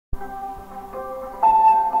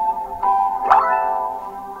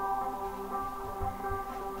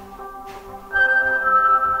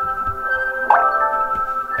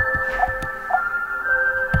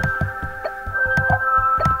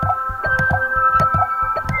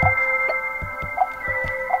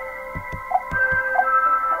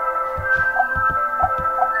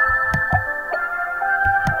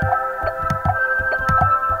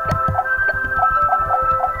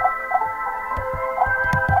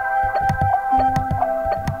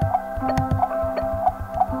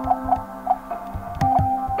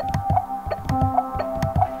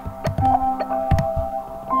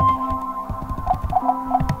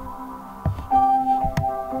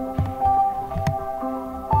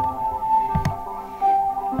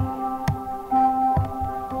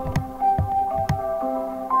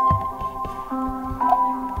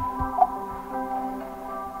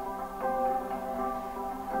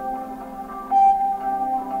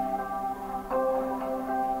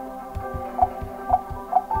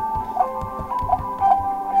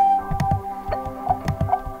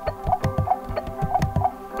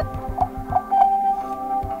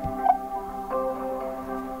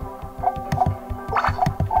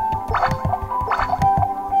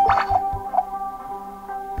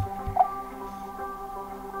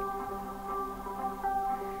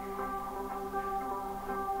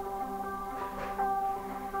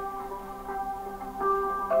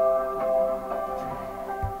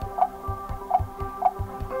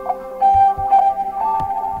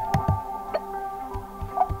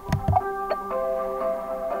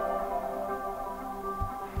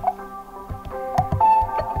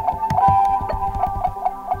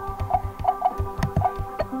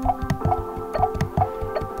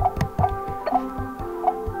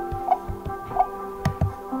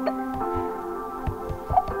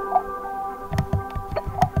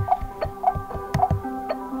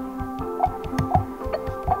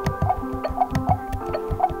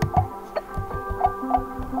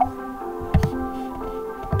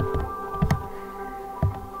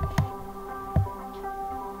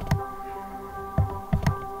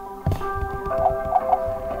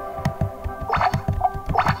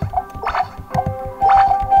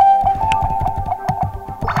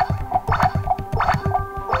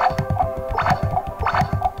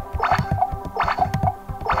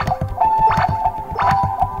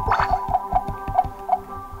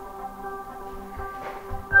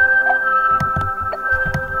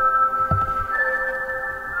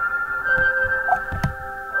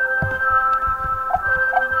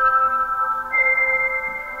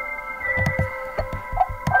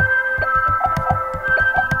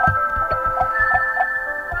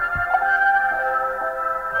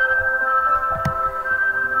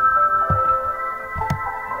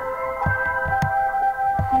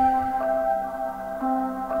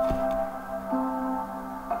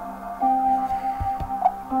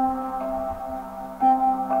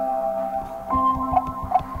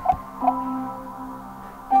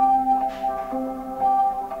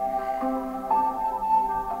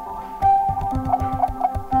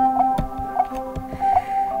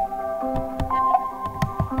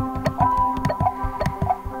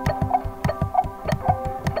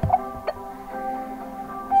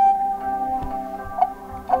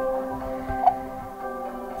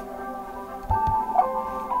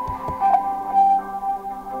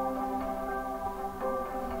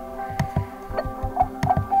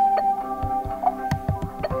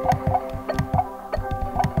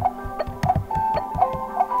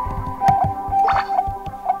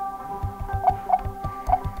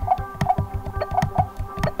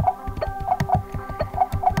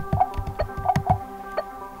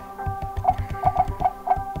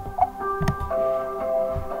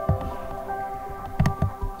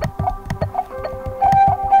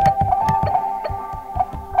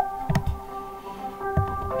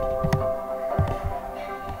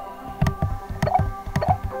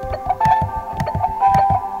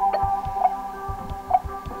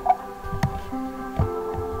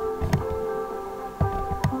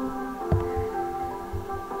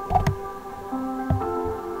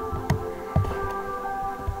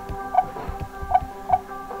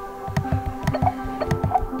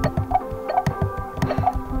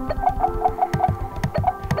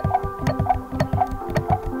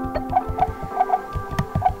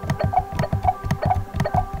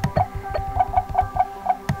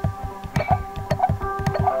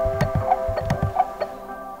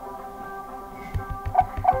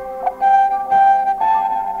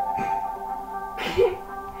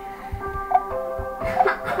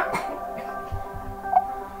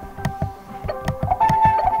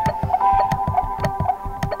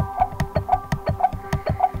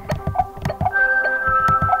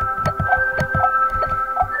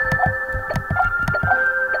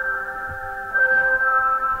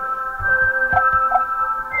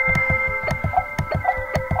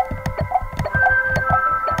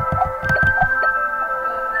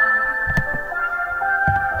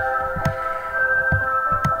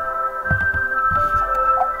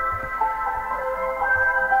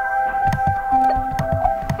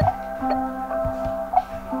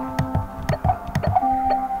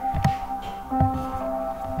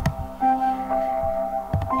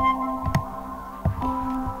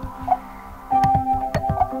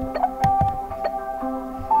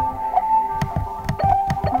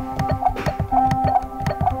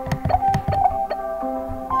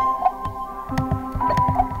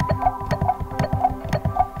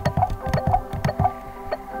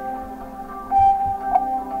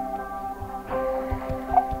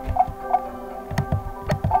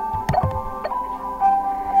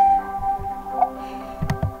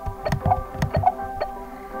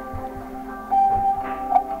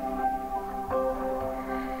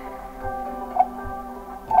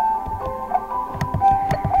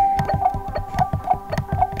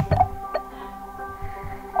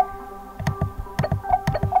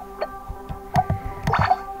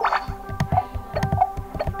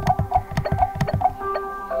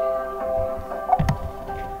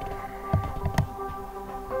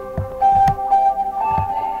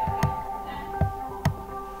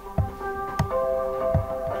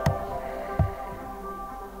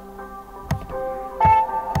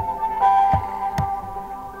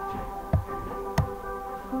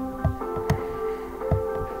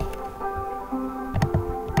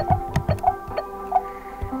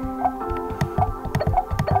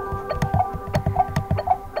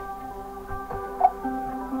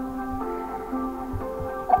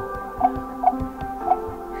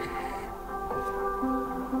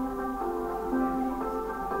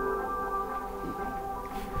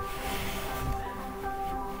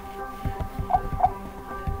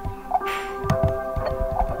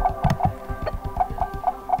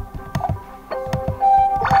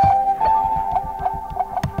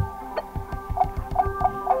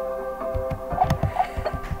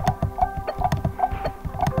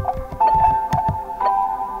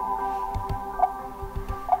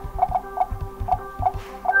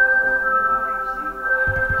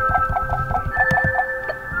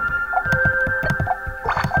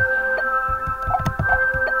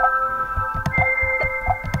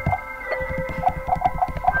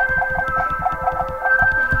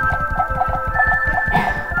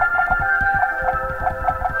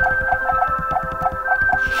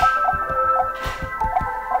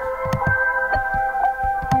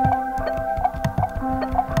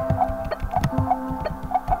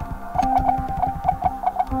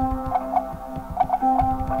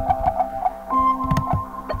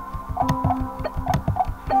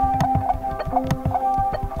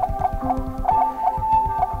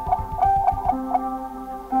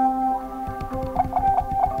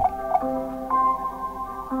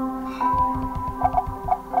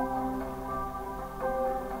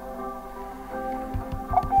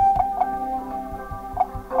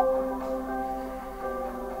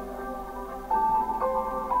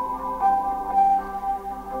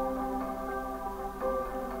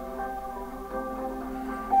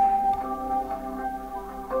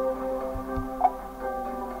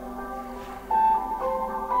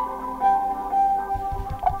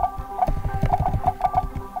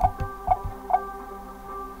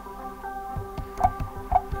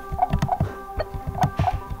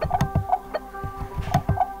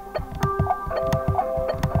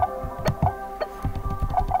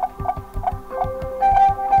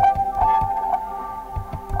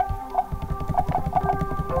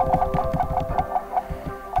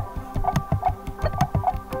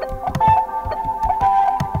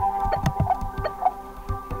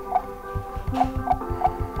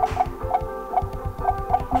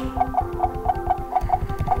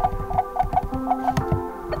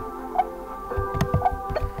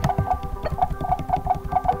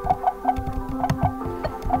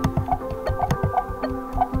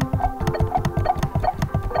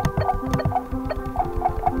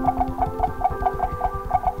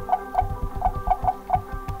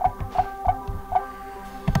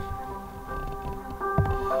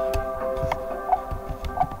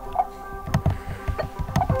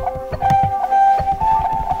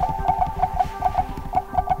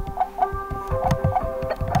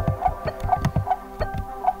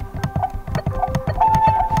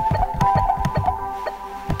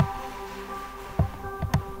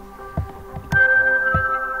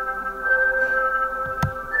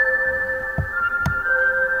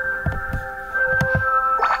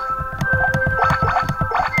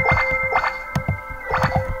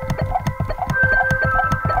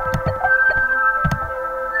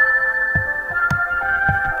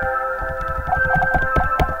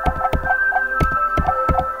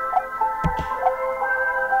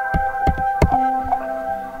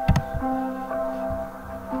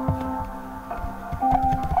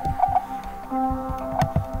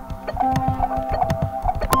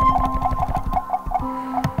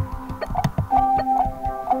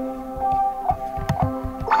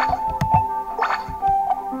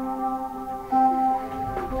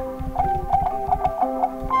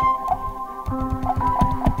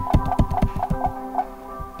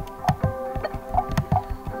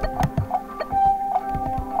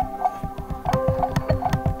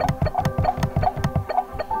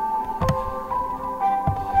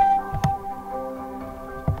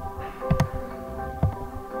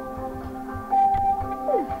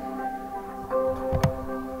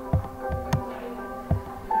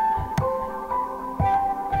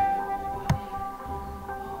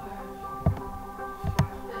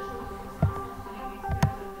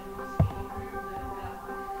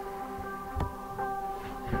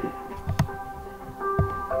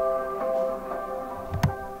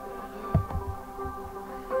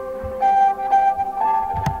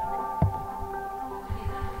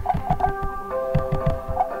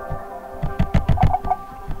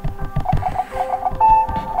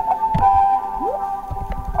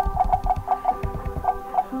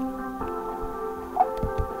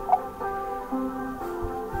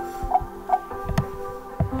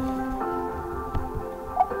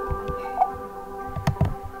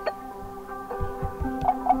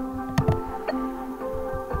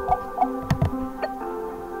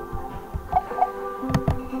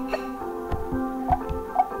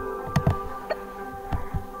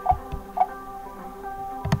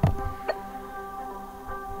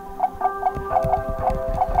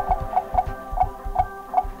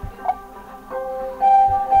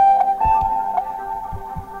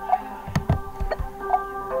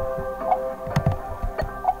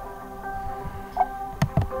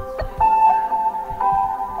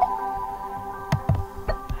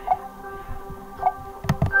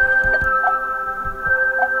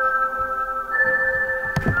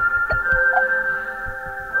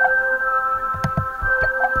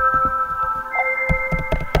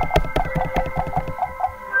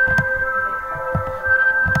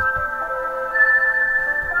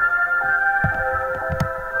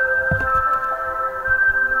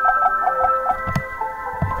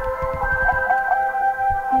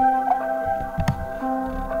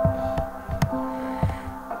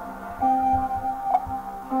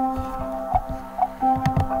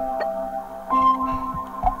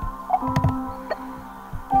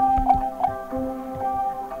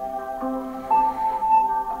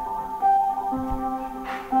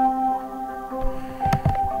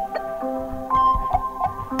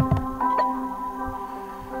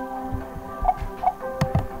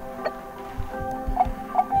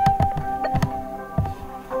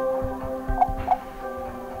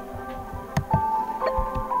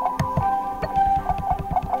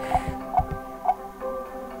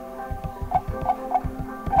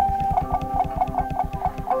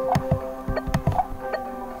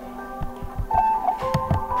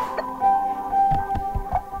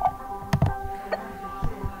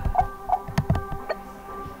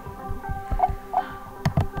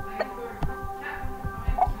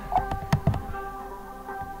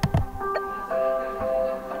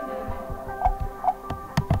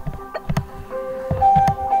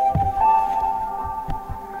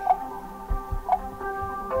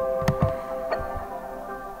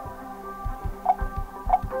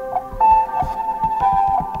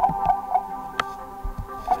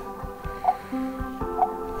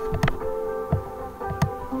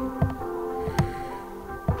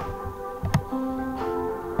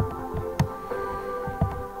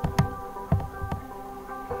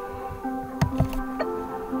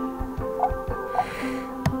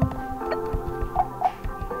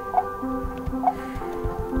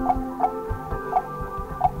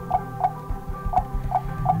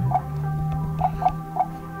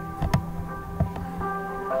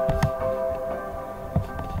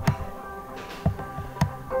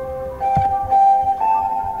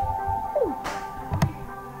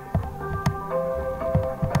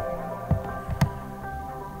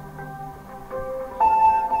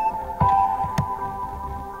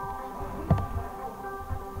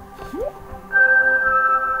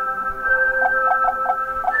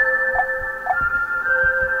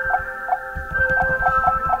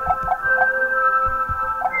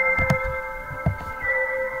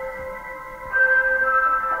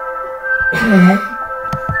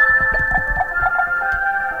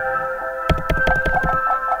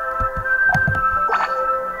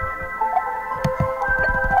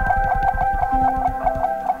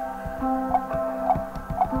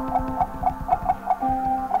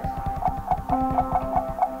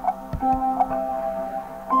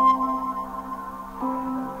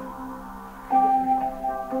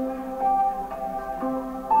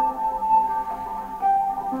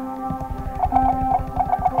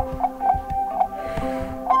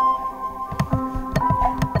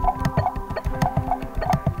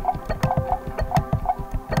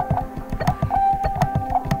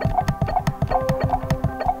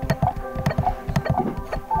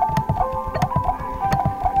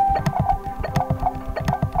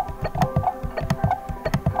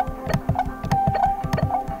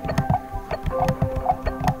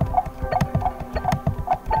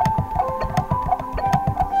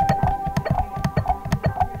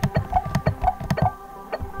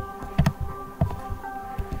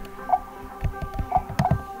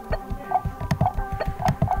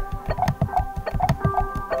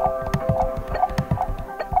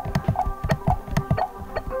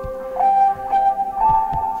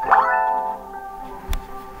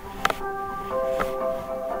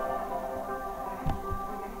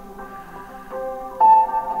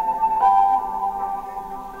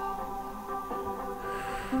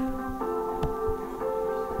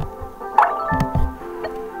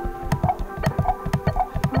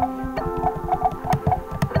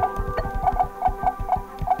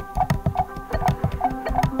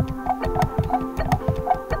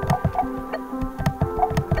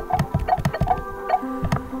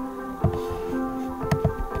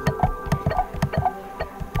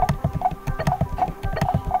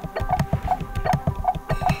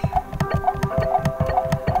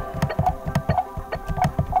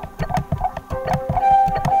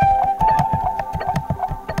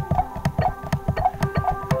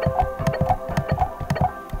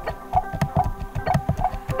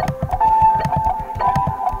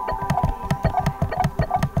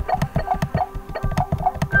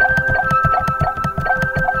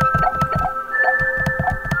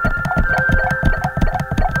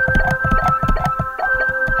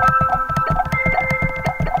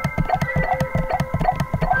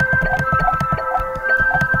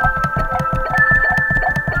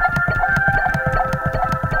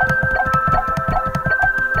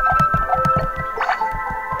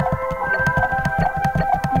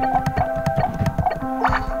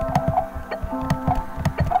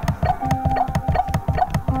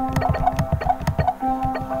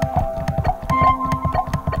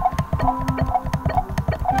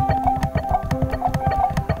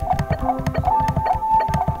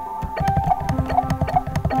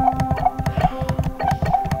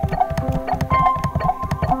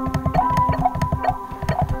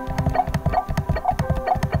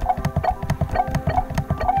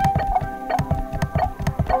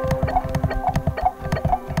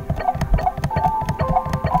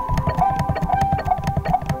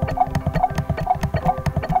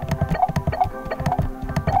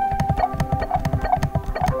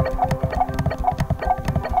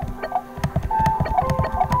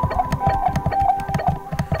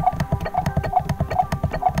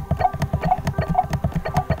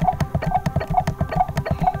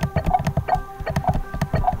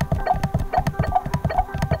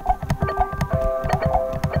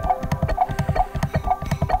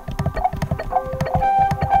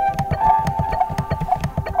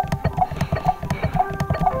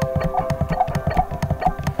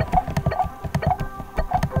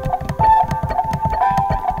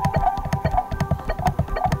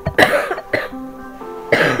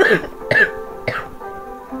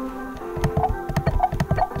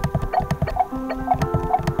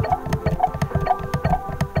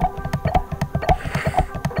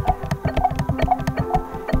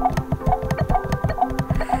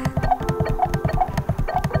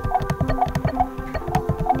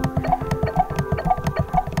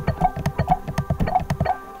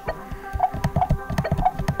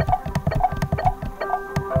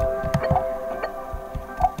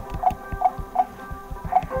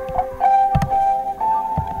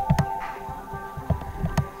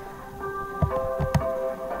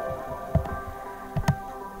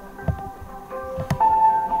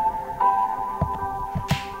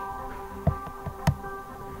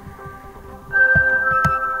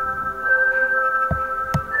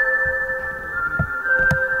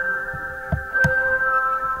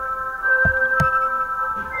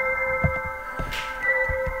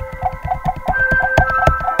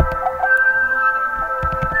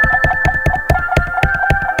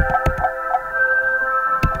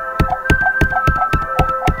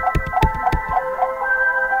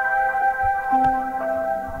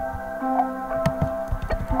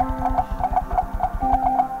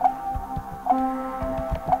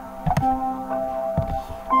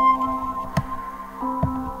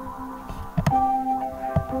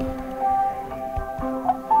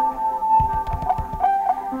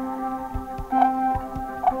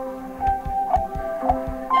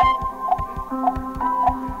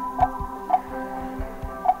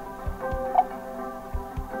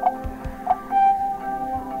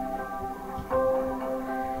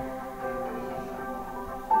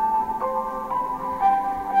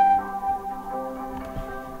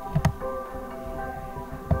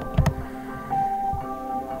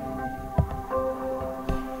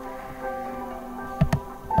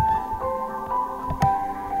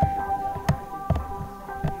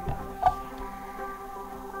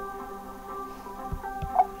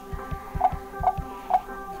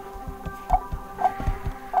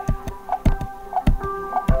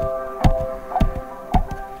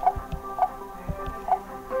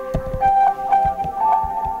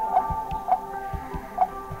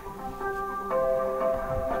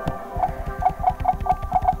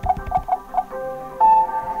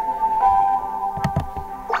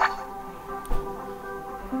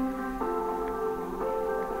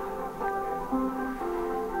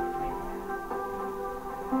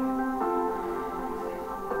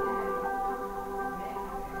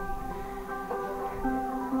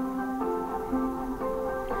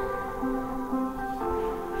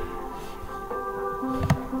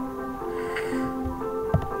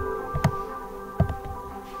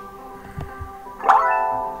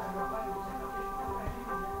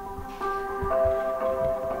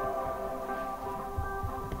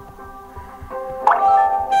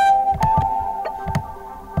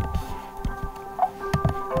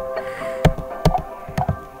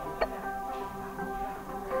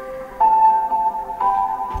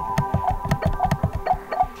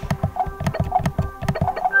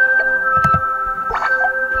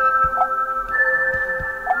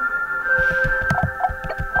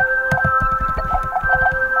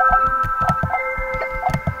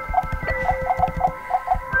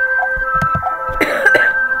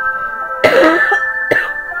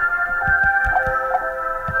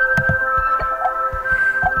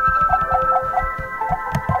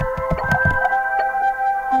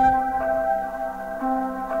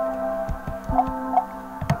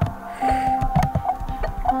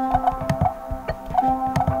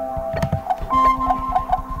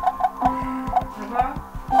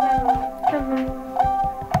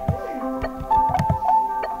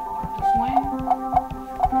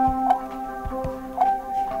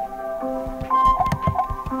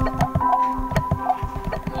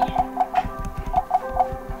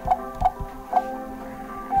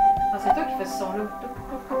fait ce son-là.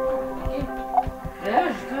 OK. Et là,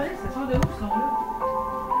 je connais, ça sort de où ce son-là?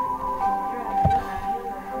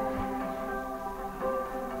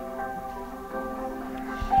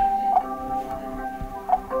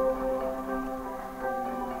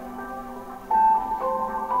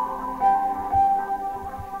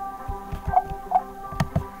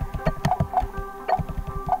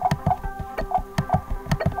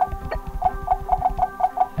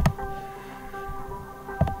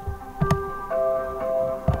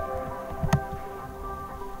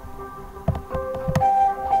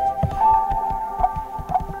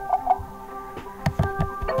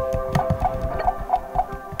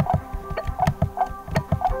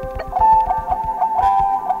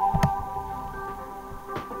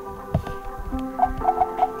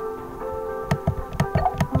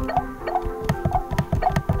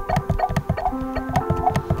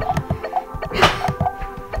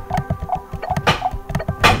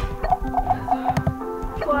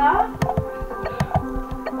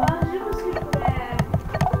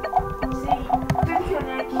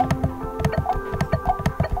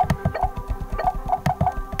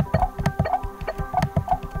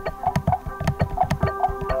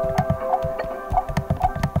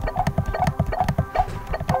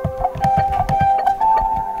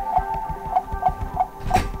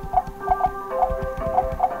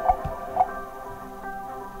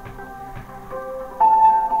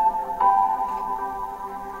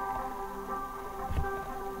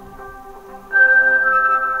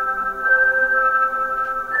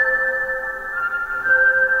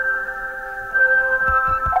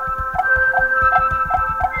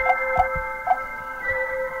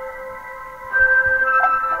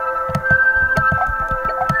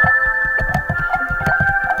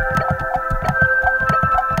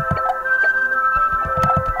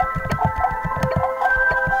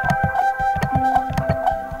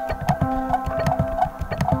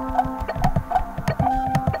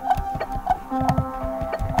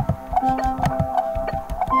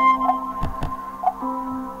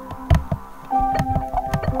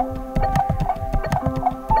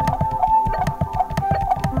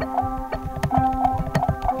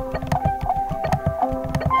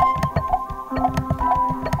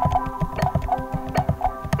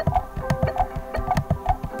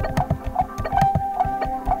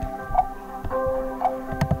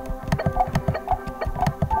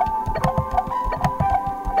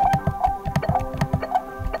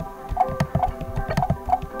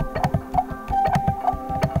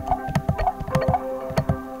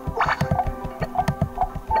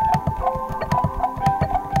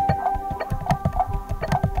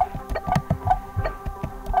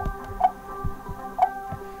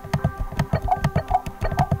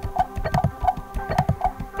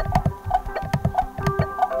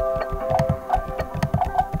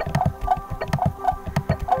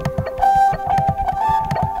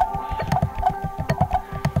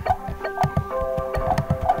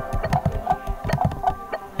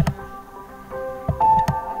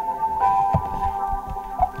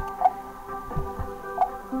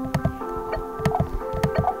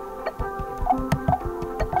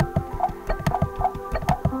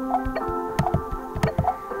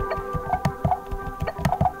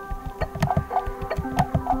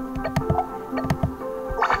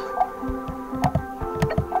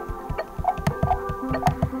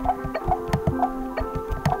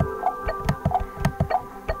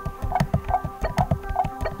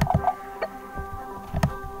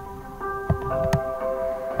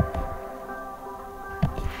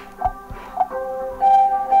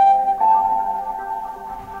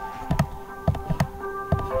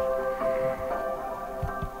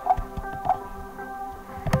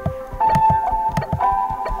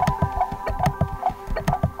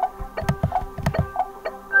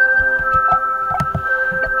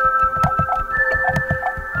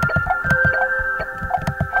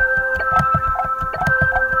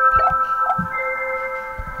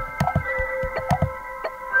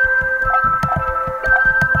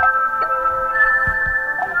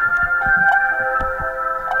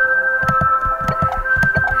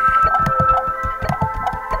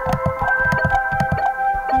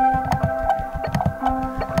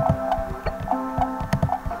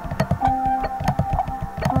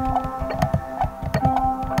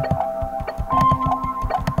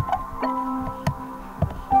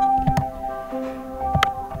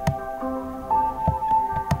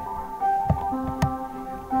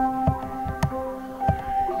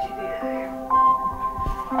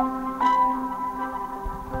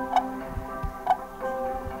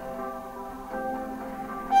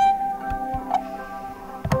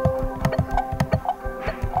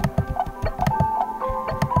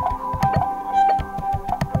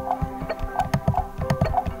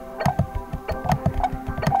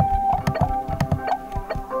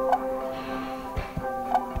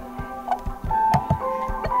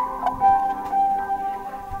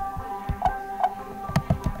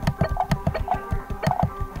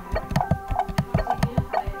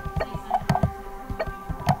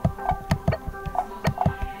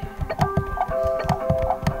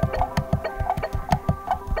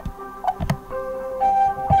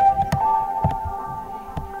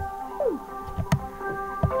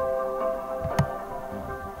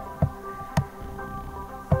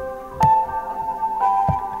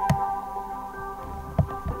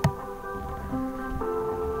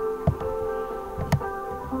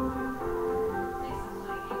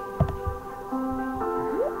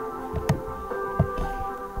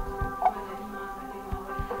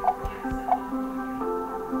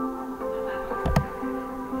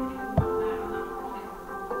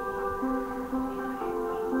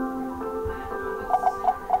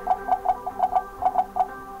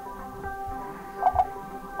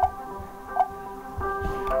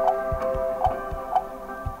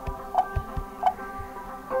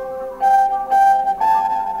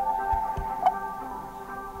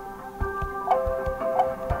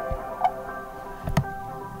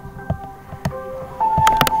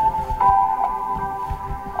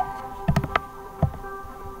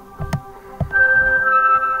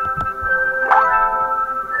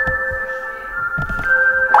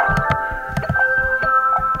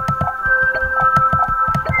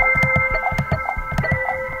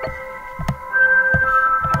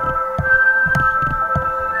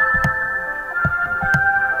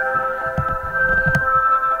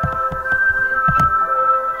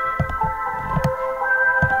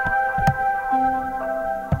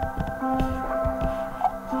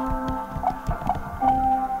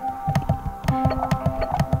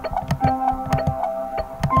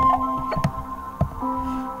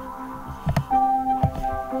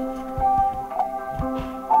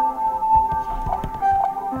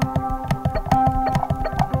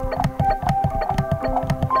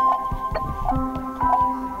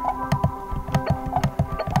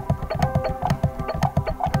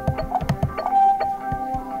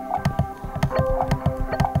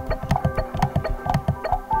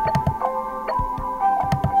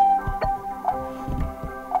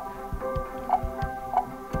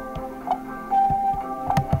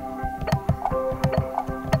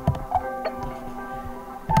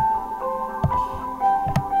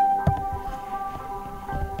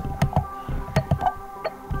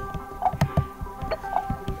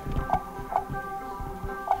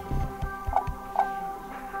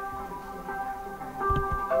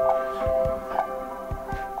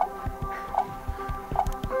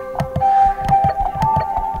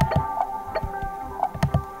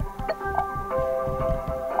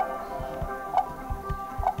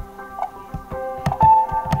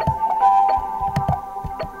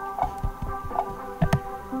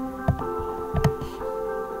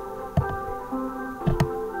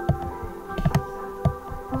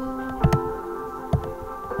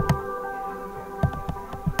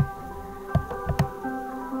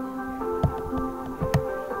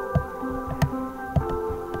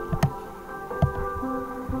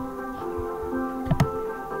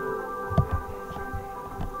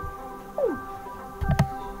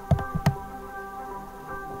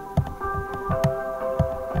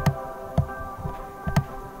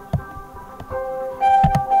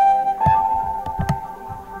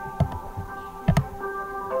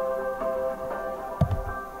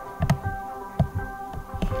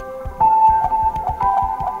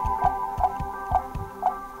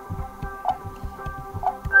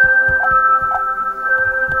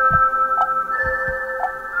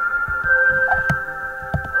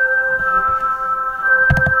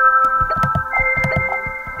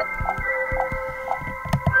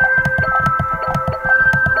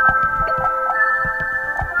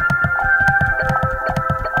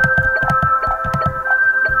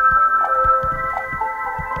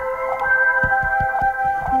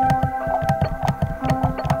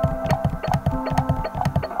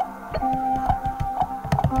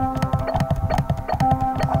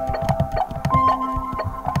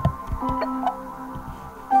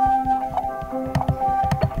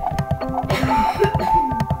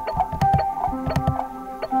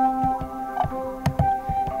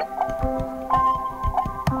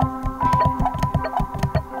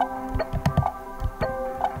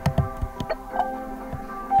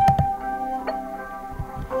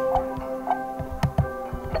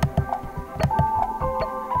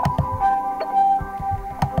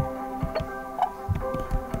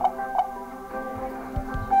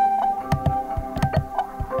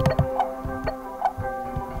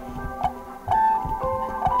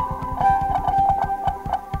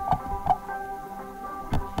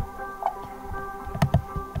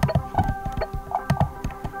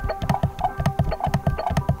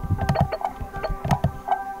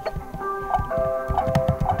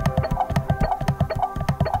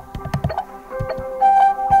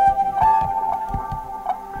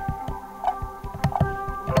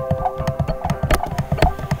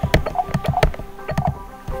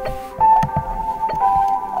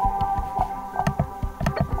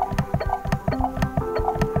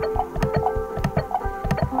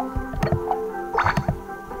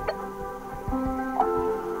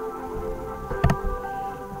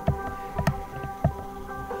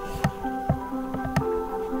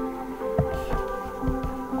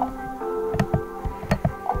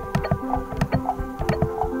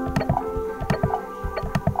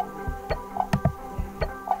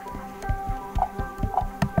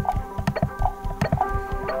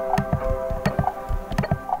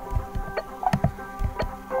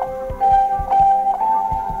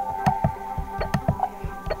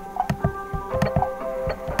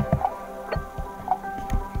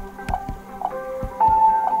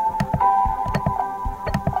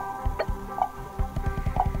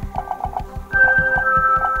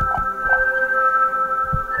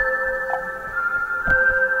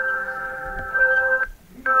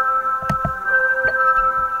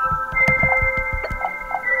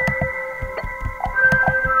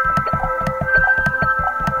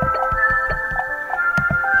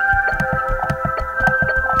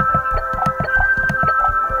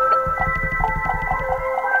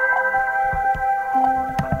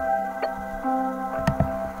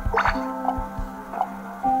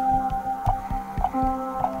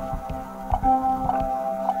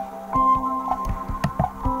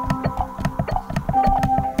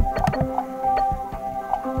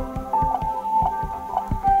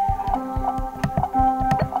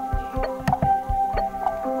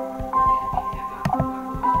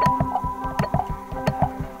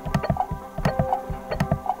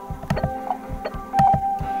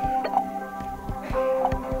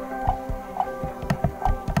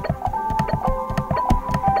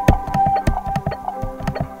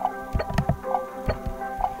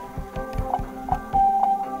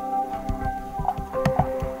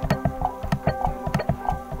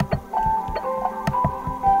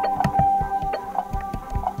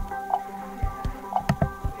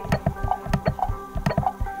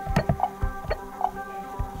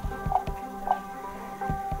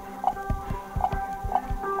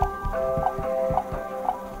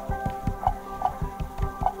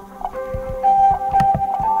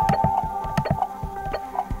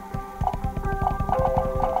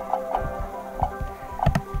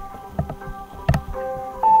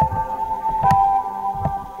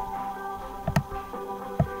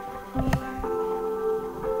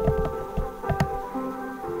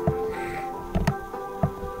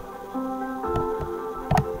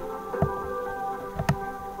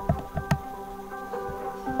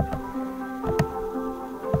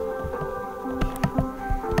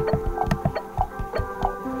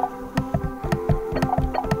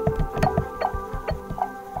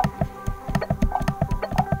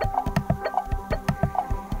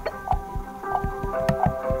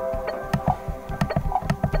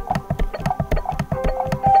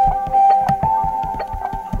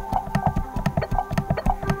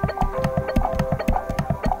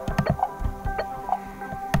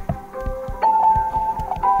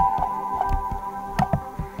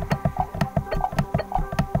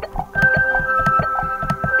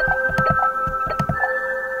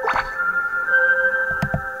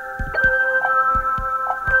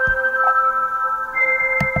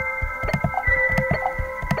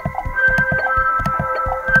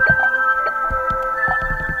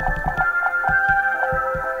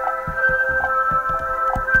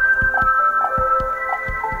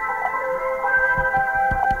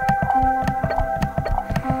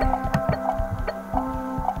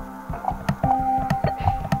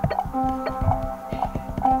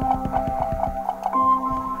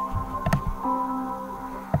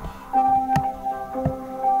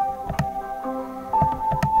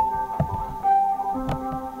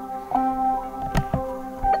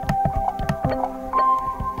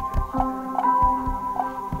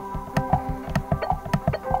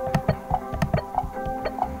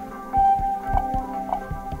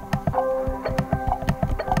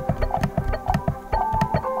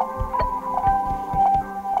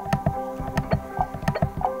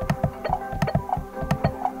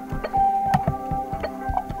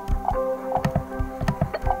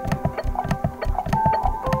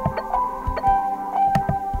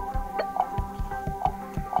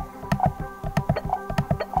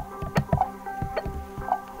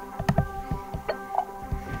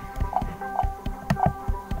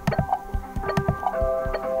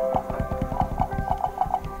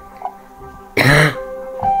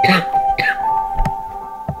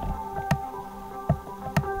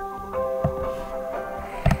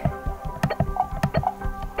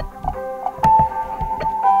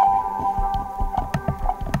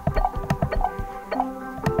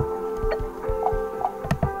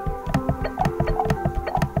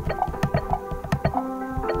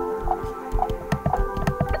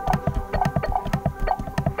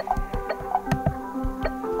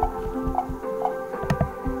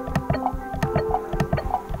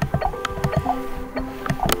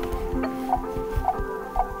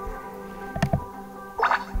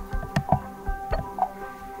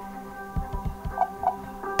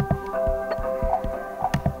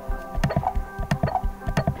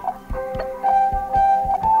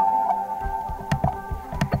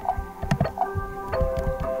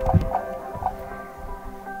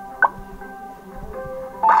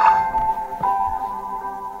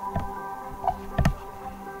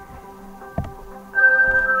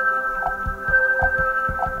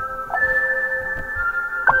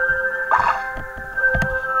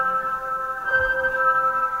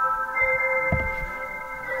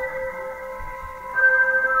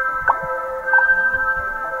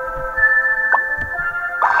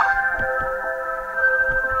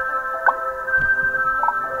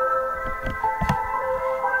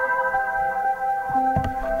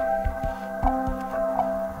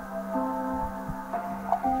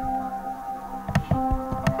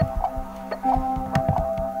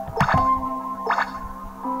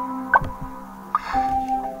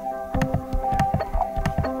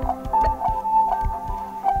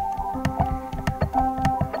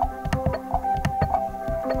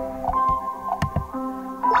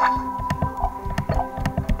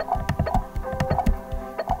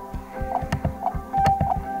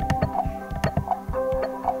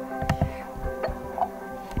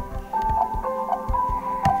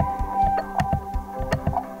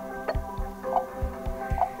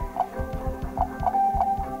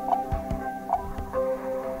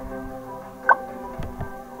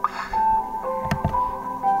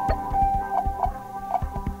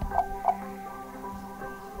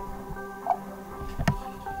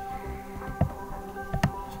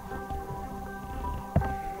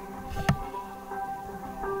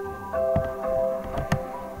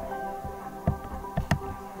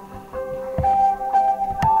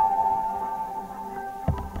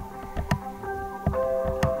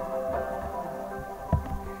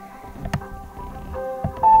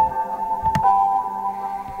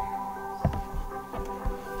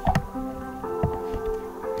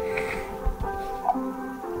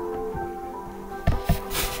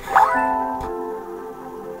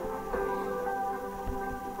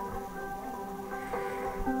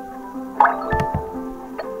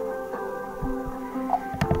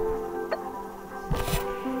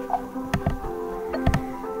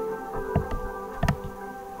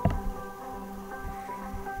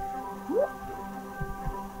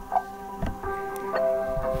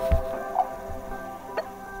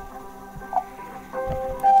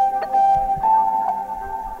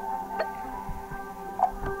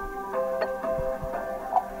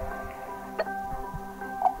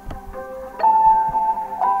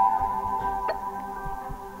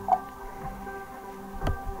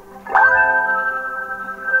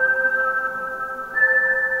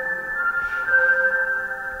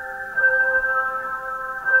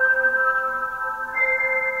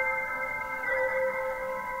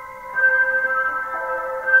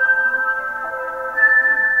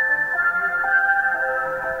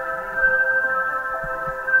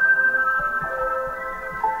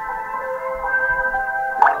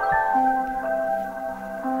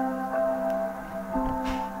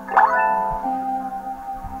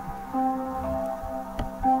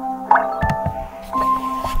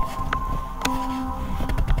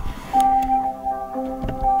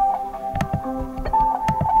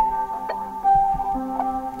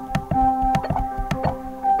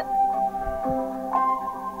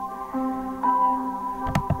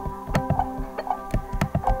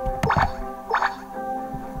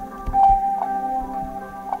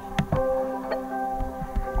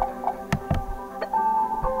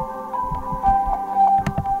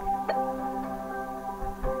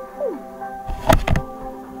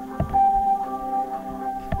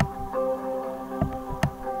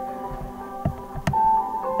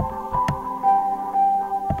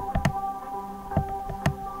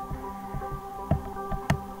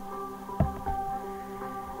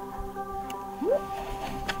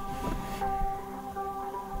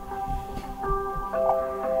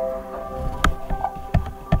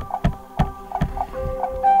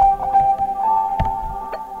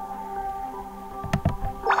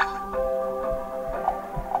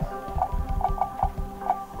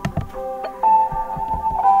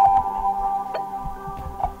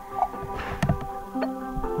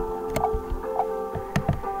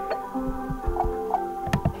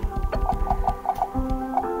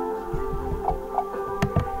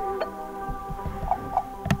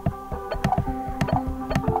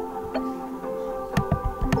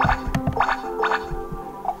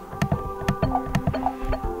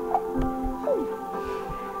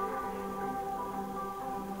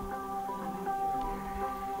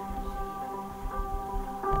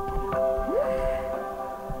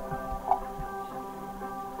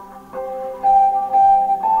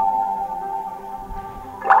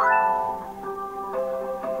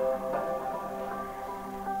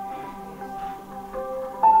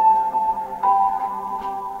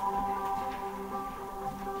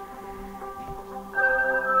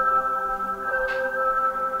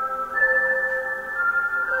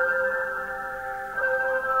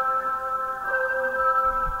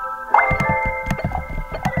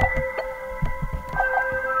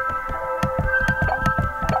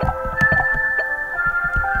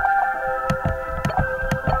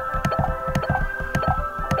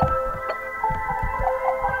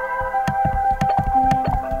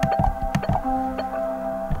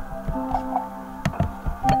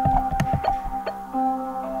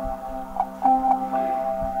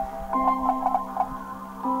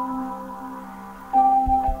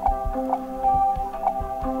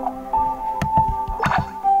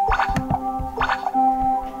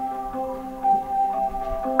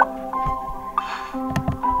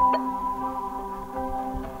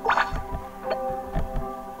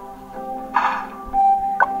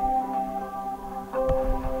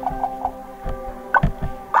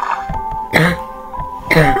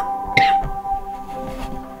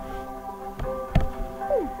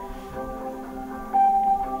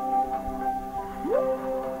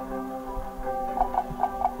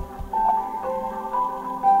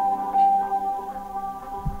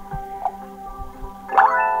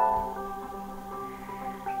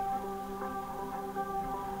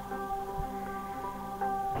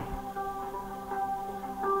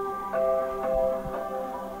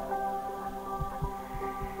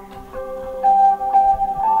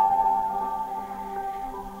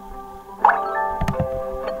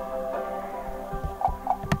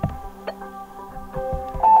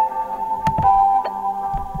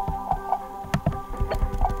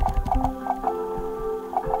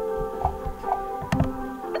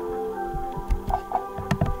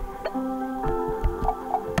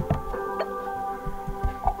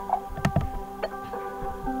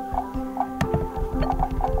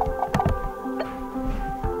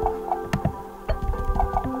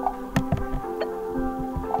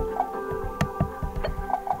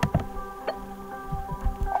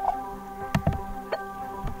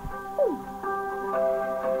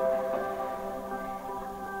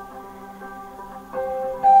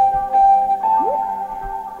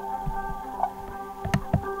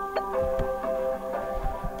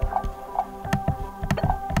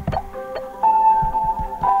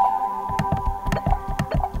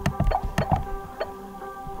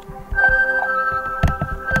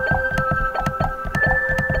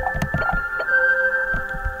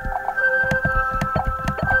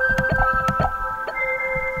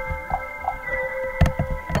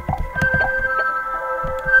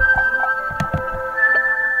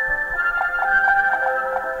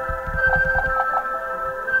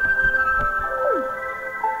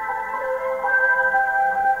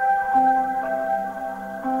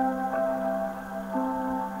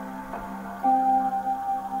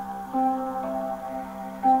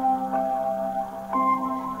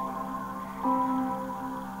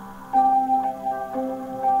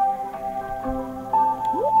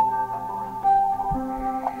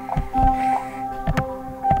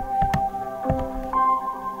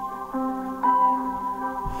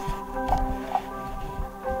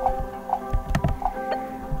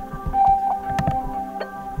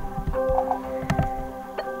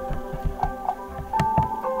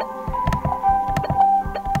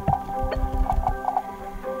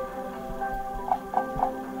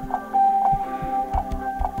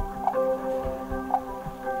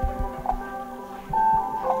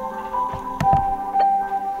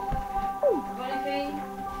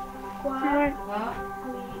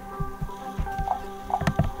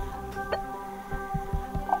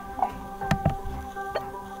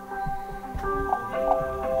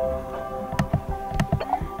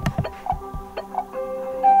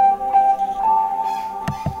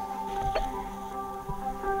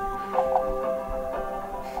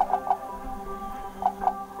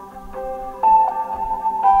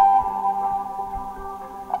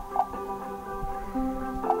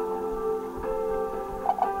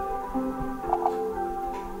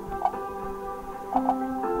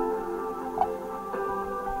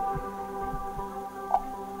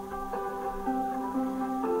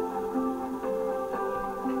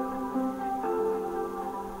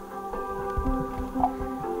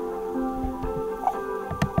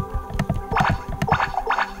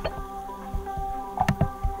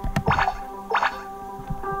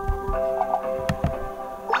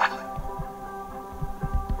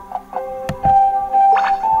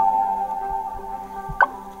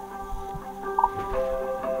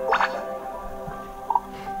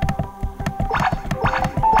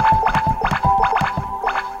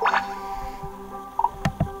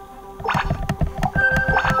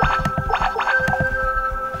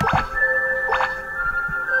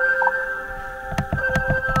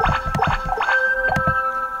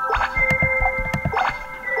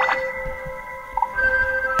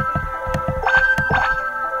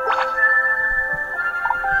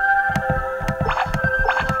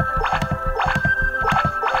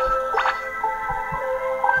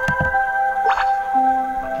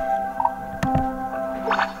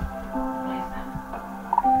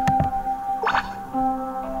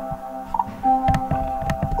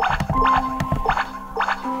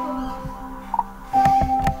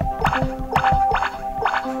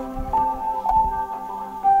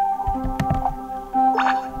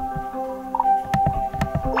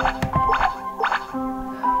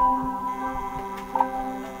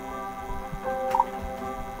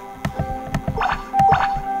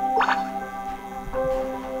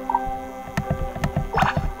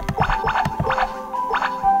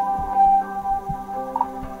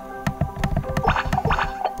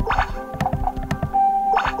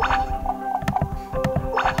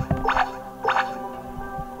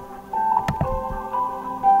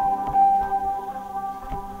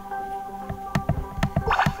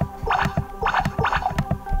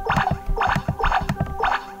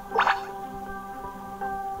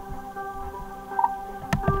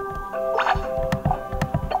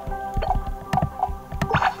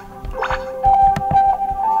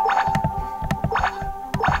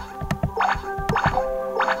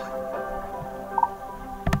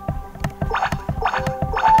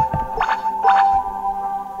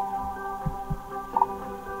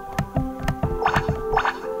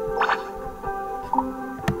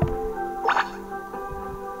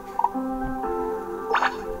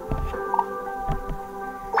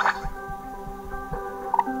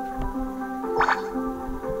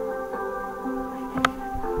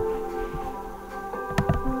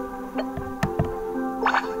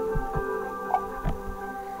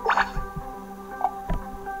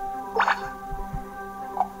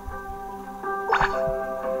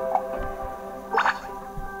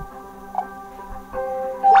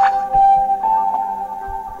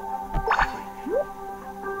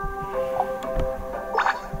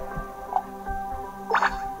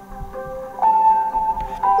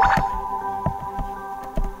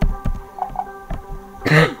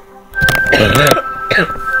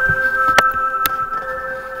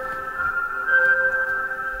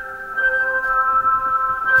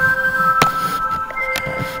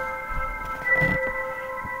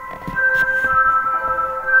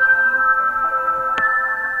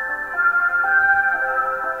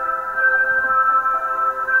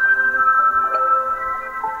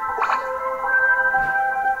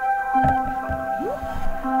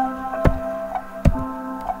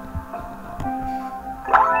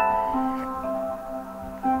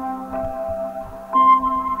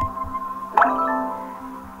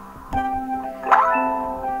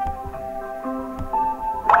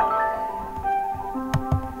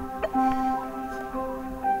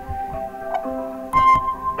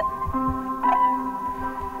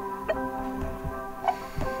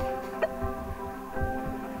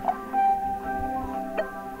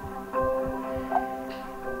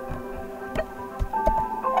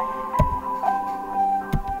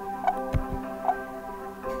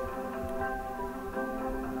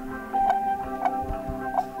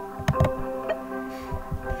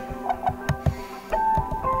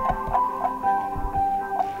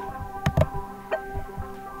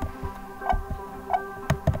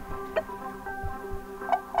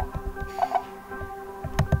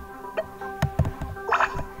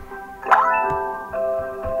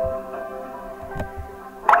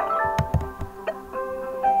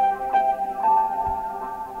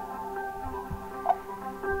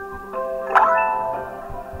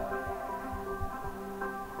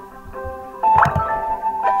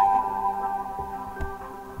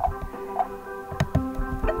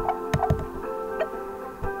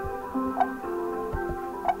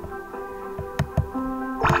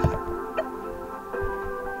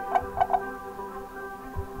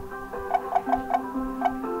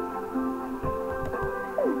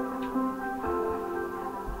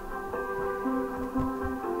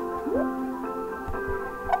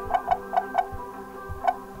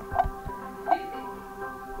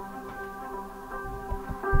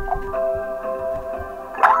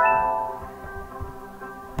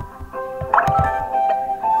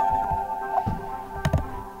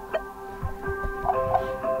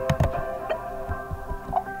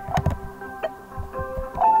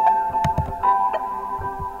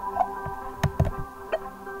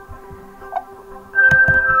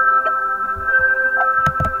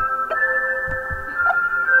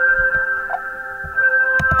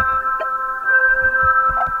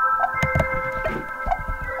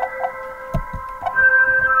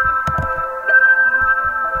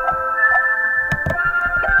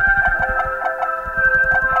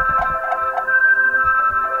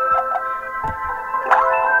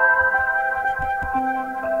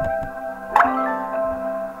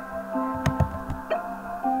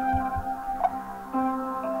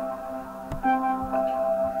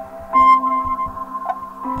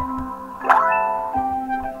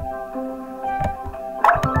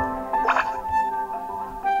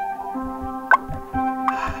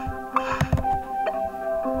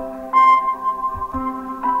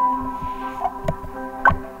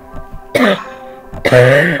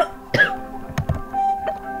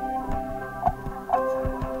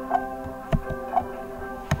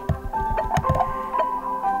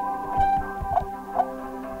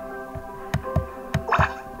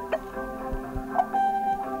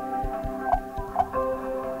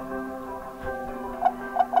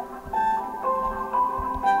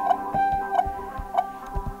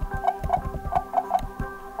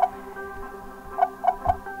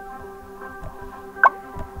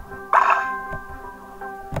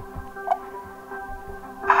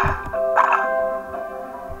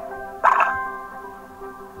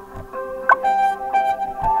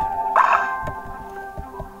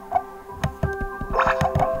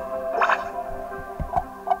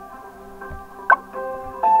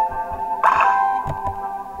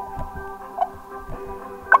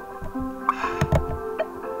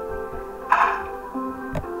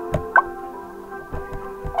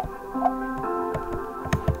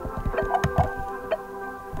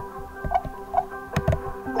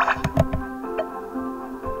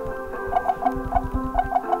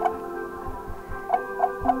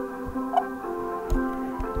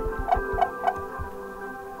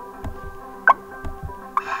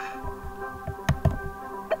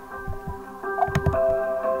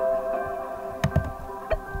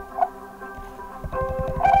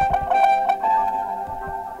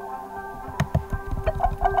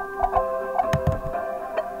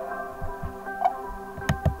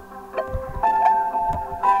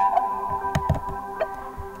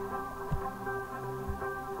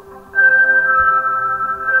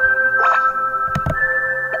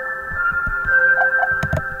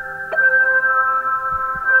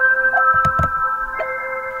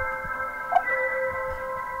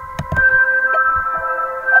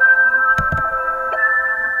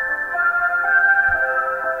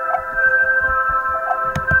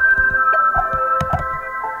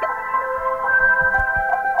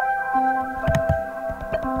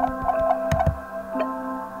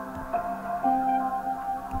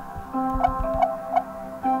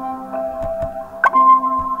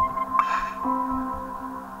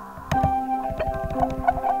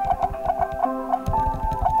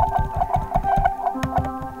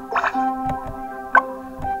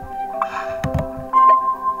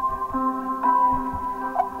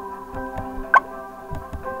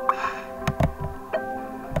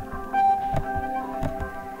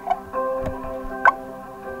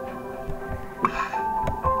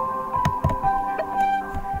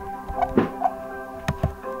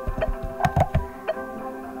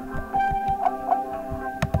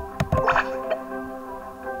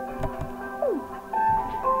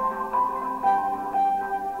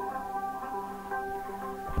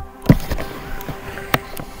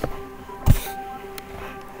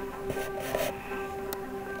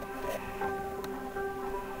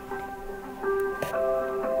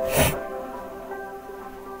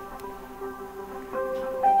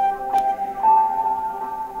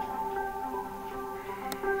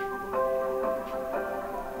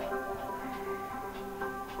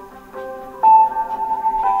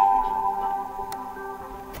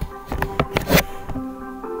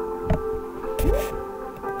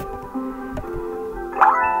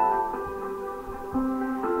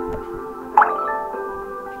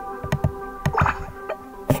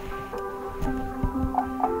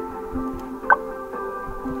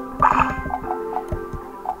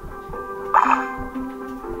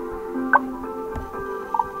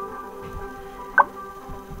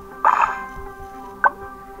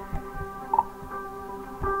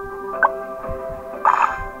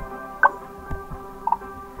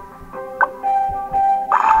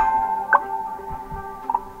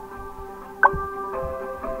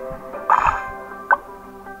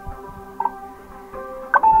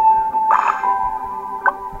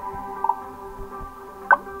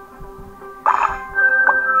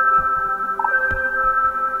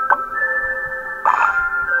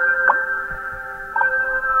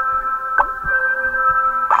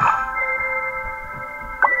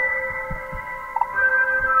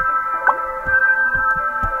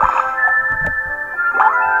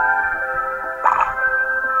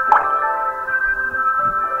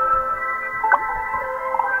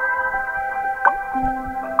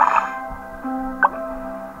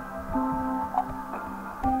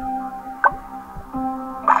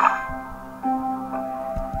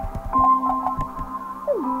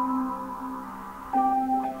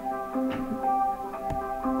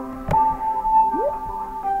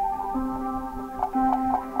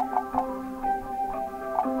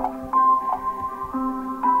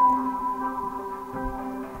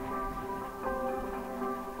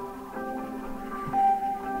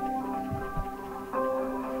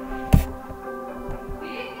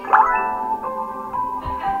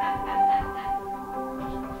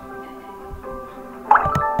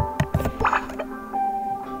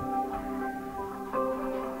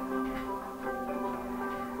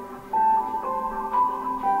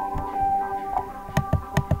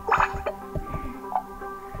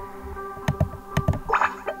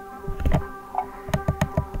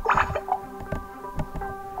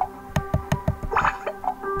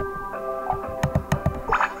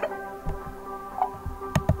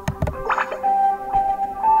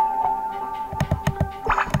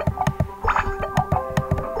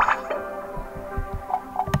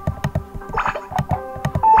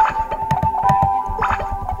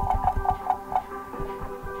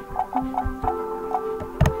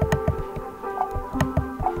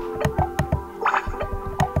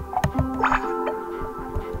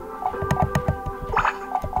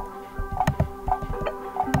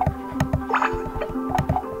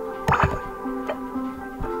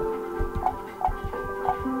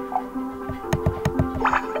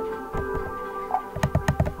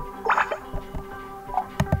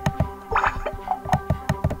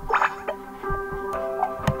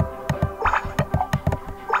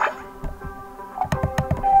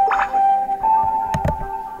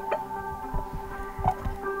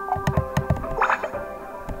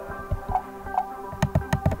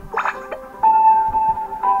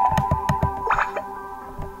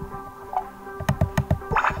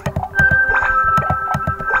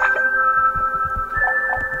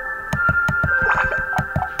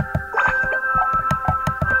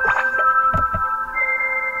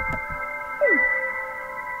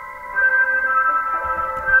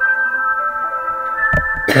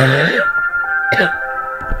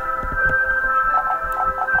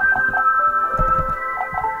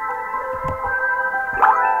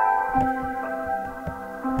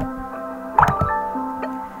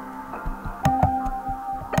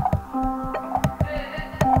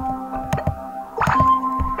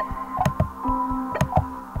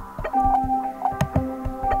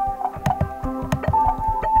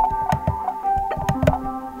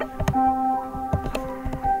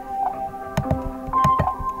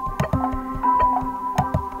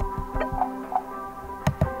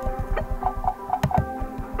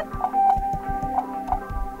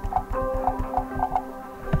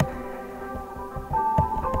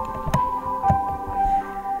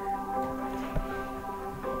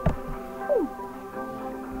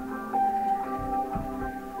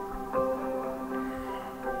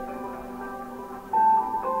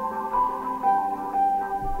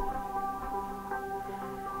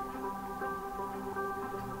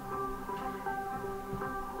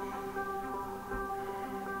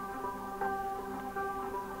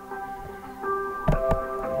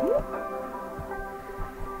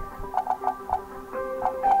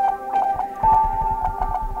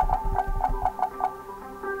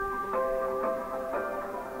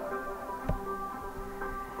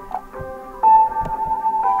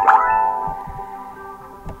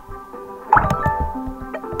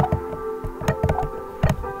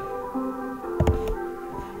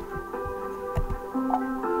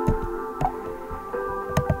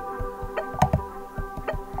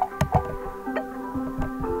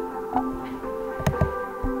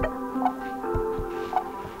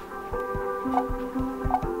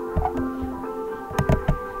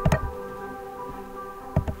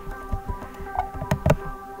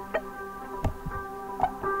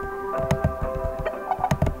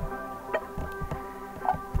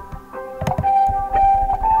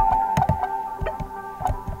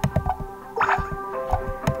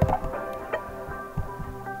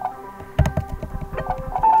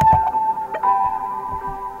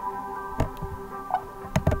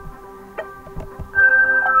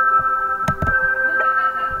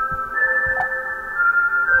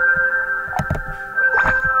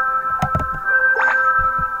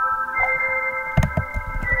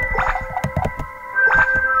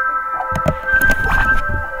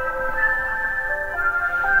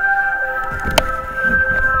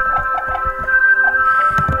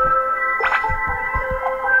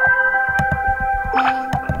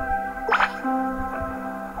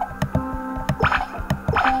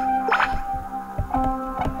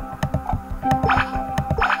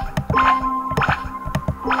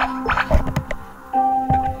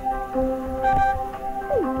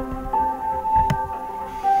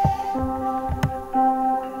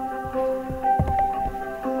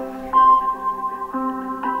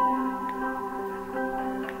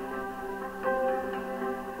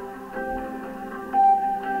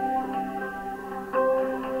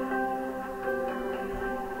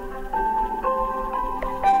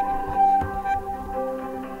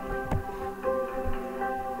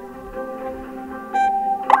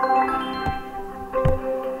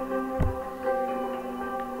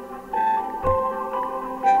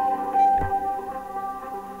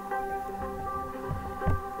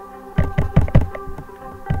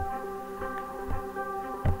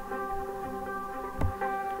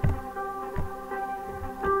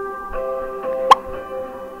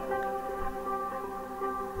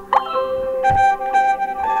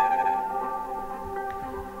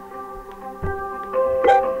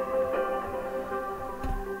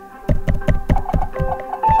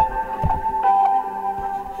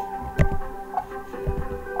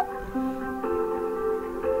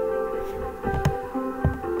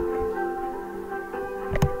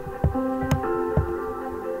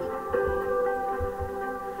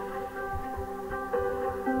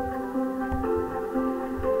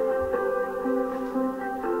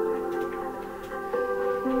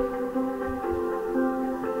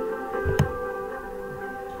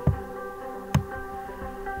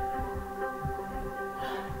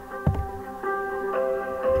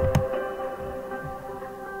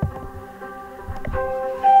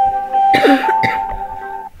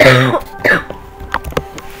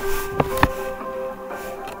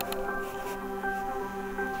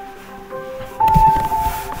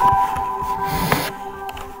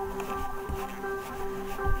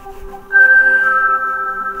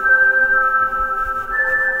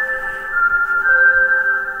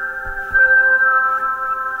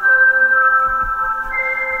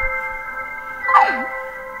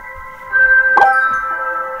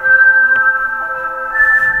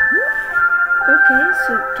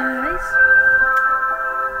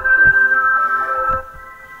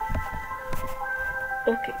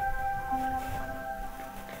 Okay.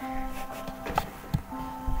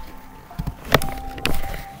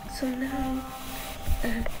 So now,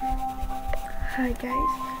 hi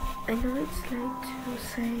guys. I know it's late to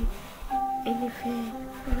say anything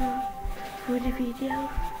for the video,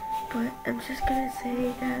 but I'm just gonna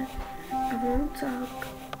say that I won't talk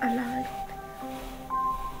a lot.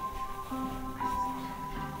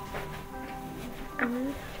 I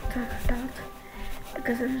won't talk a lot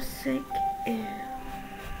because I'm sick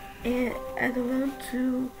and I don't want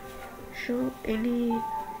to show anything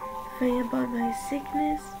about my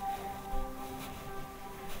sickness.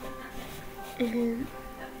 And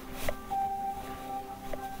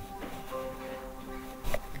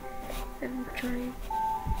I'm trying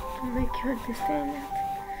to make you understand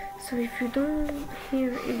that. So if you don't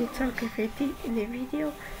hear any talk in the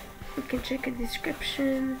video, you can check the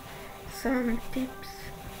description, some tips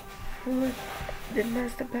for the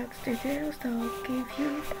master box details that I'll give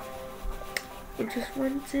you. And just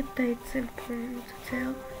one tip that's important to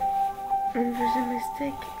tell: when there's a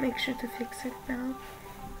mistake, make sure to fix it now,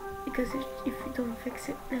 because if you don't fix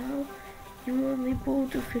it now, you won't be able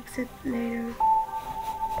to fix it later.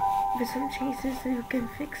 There's some chances that you can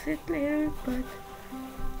fix it later, but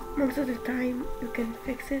most of the time you can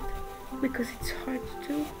fix it because it's hard to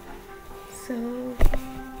do. So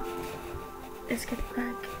let's get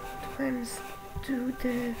back to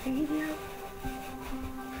the video.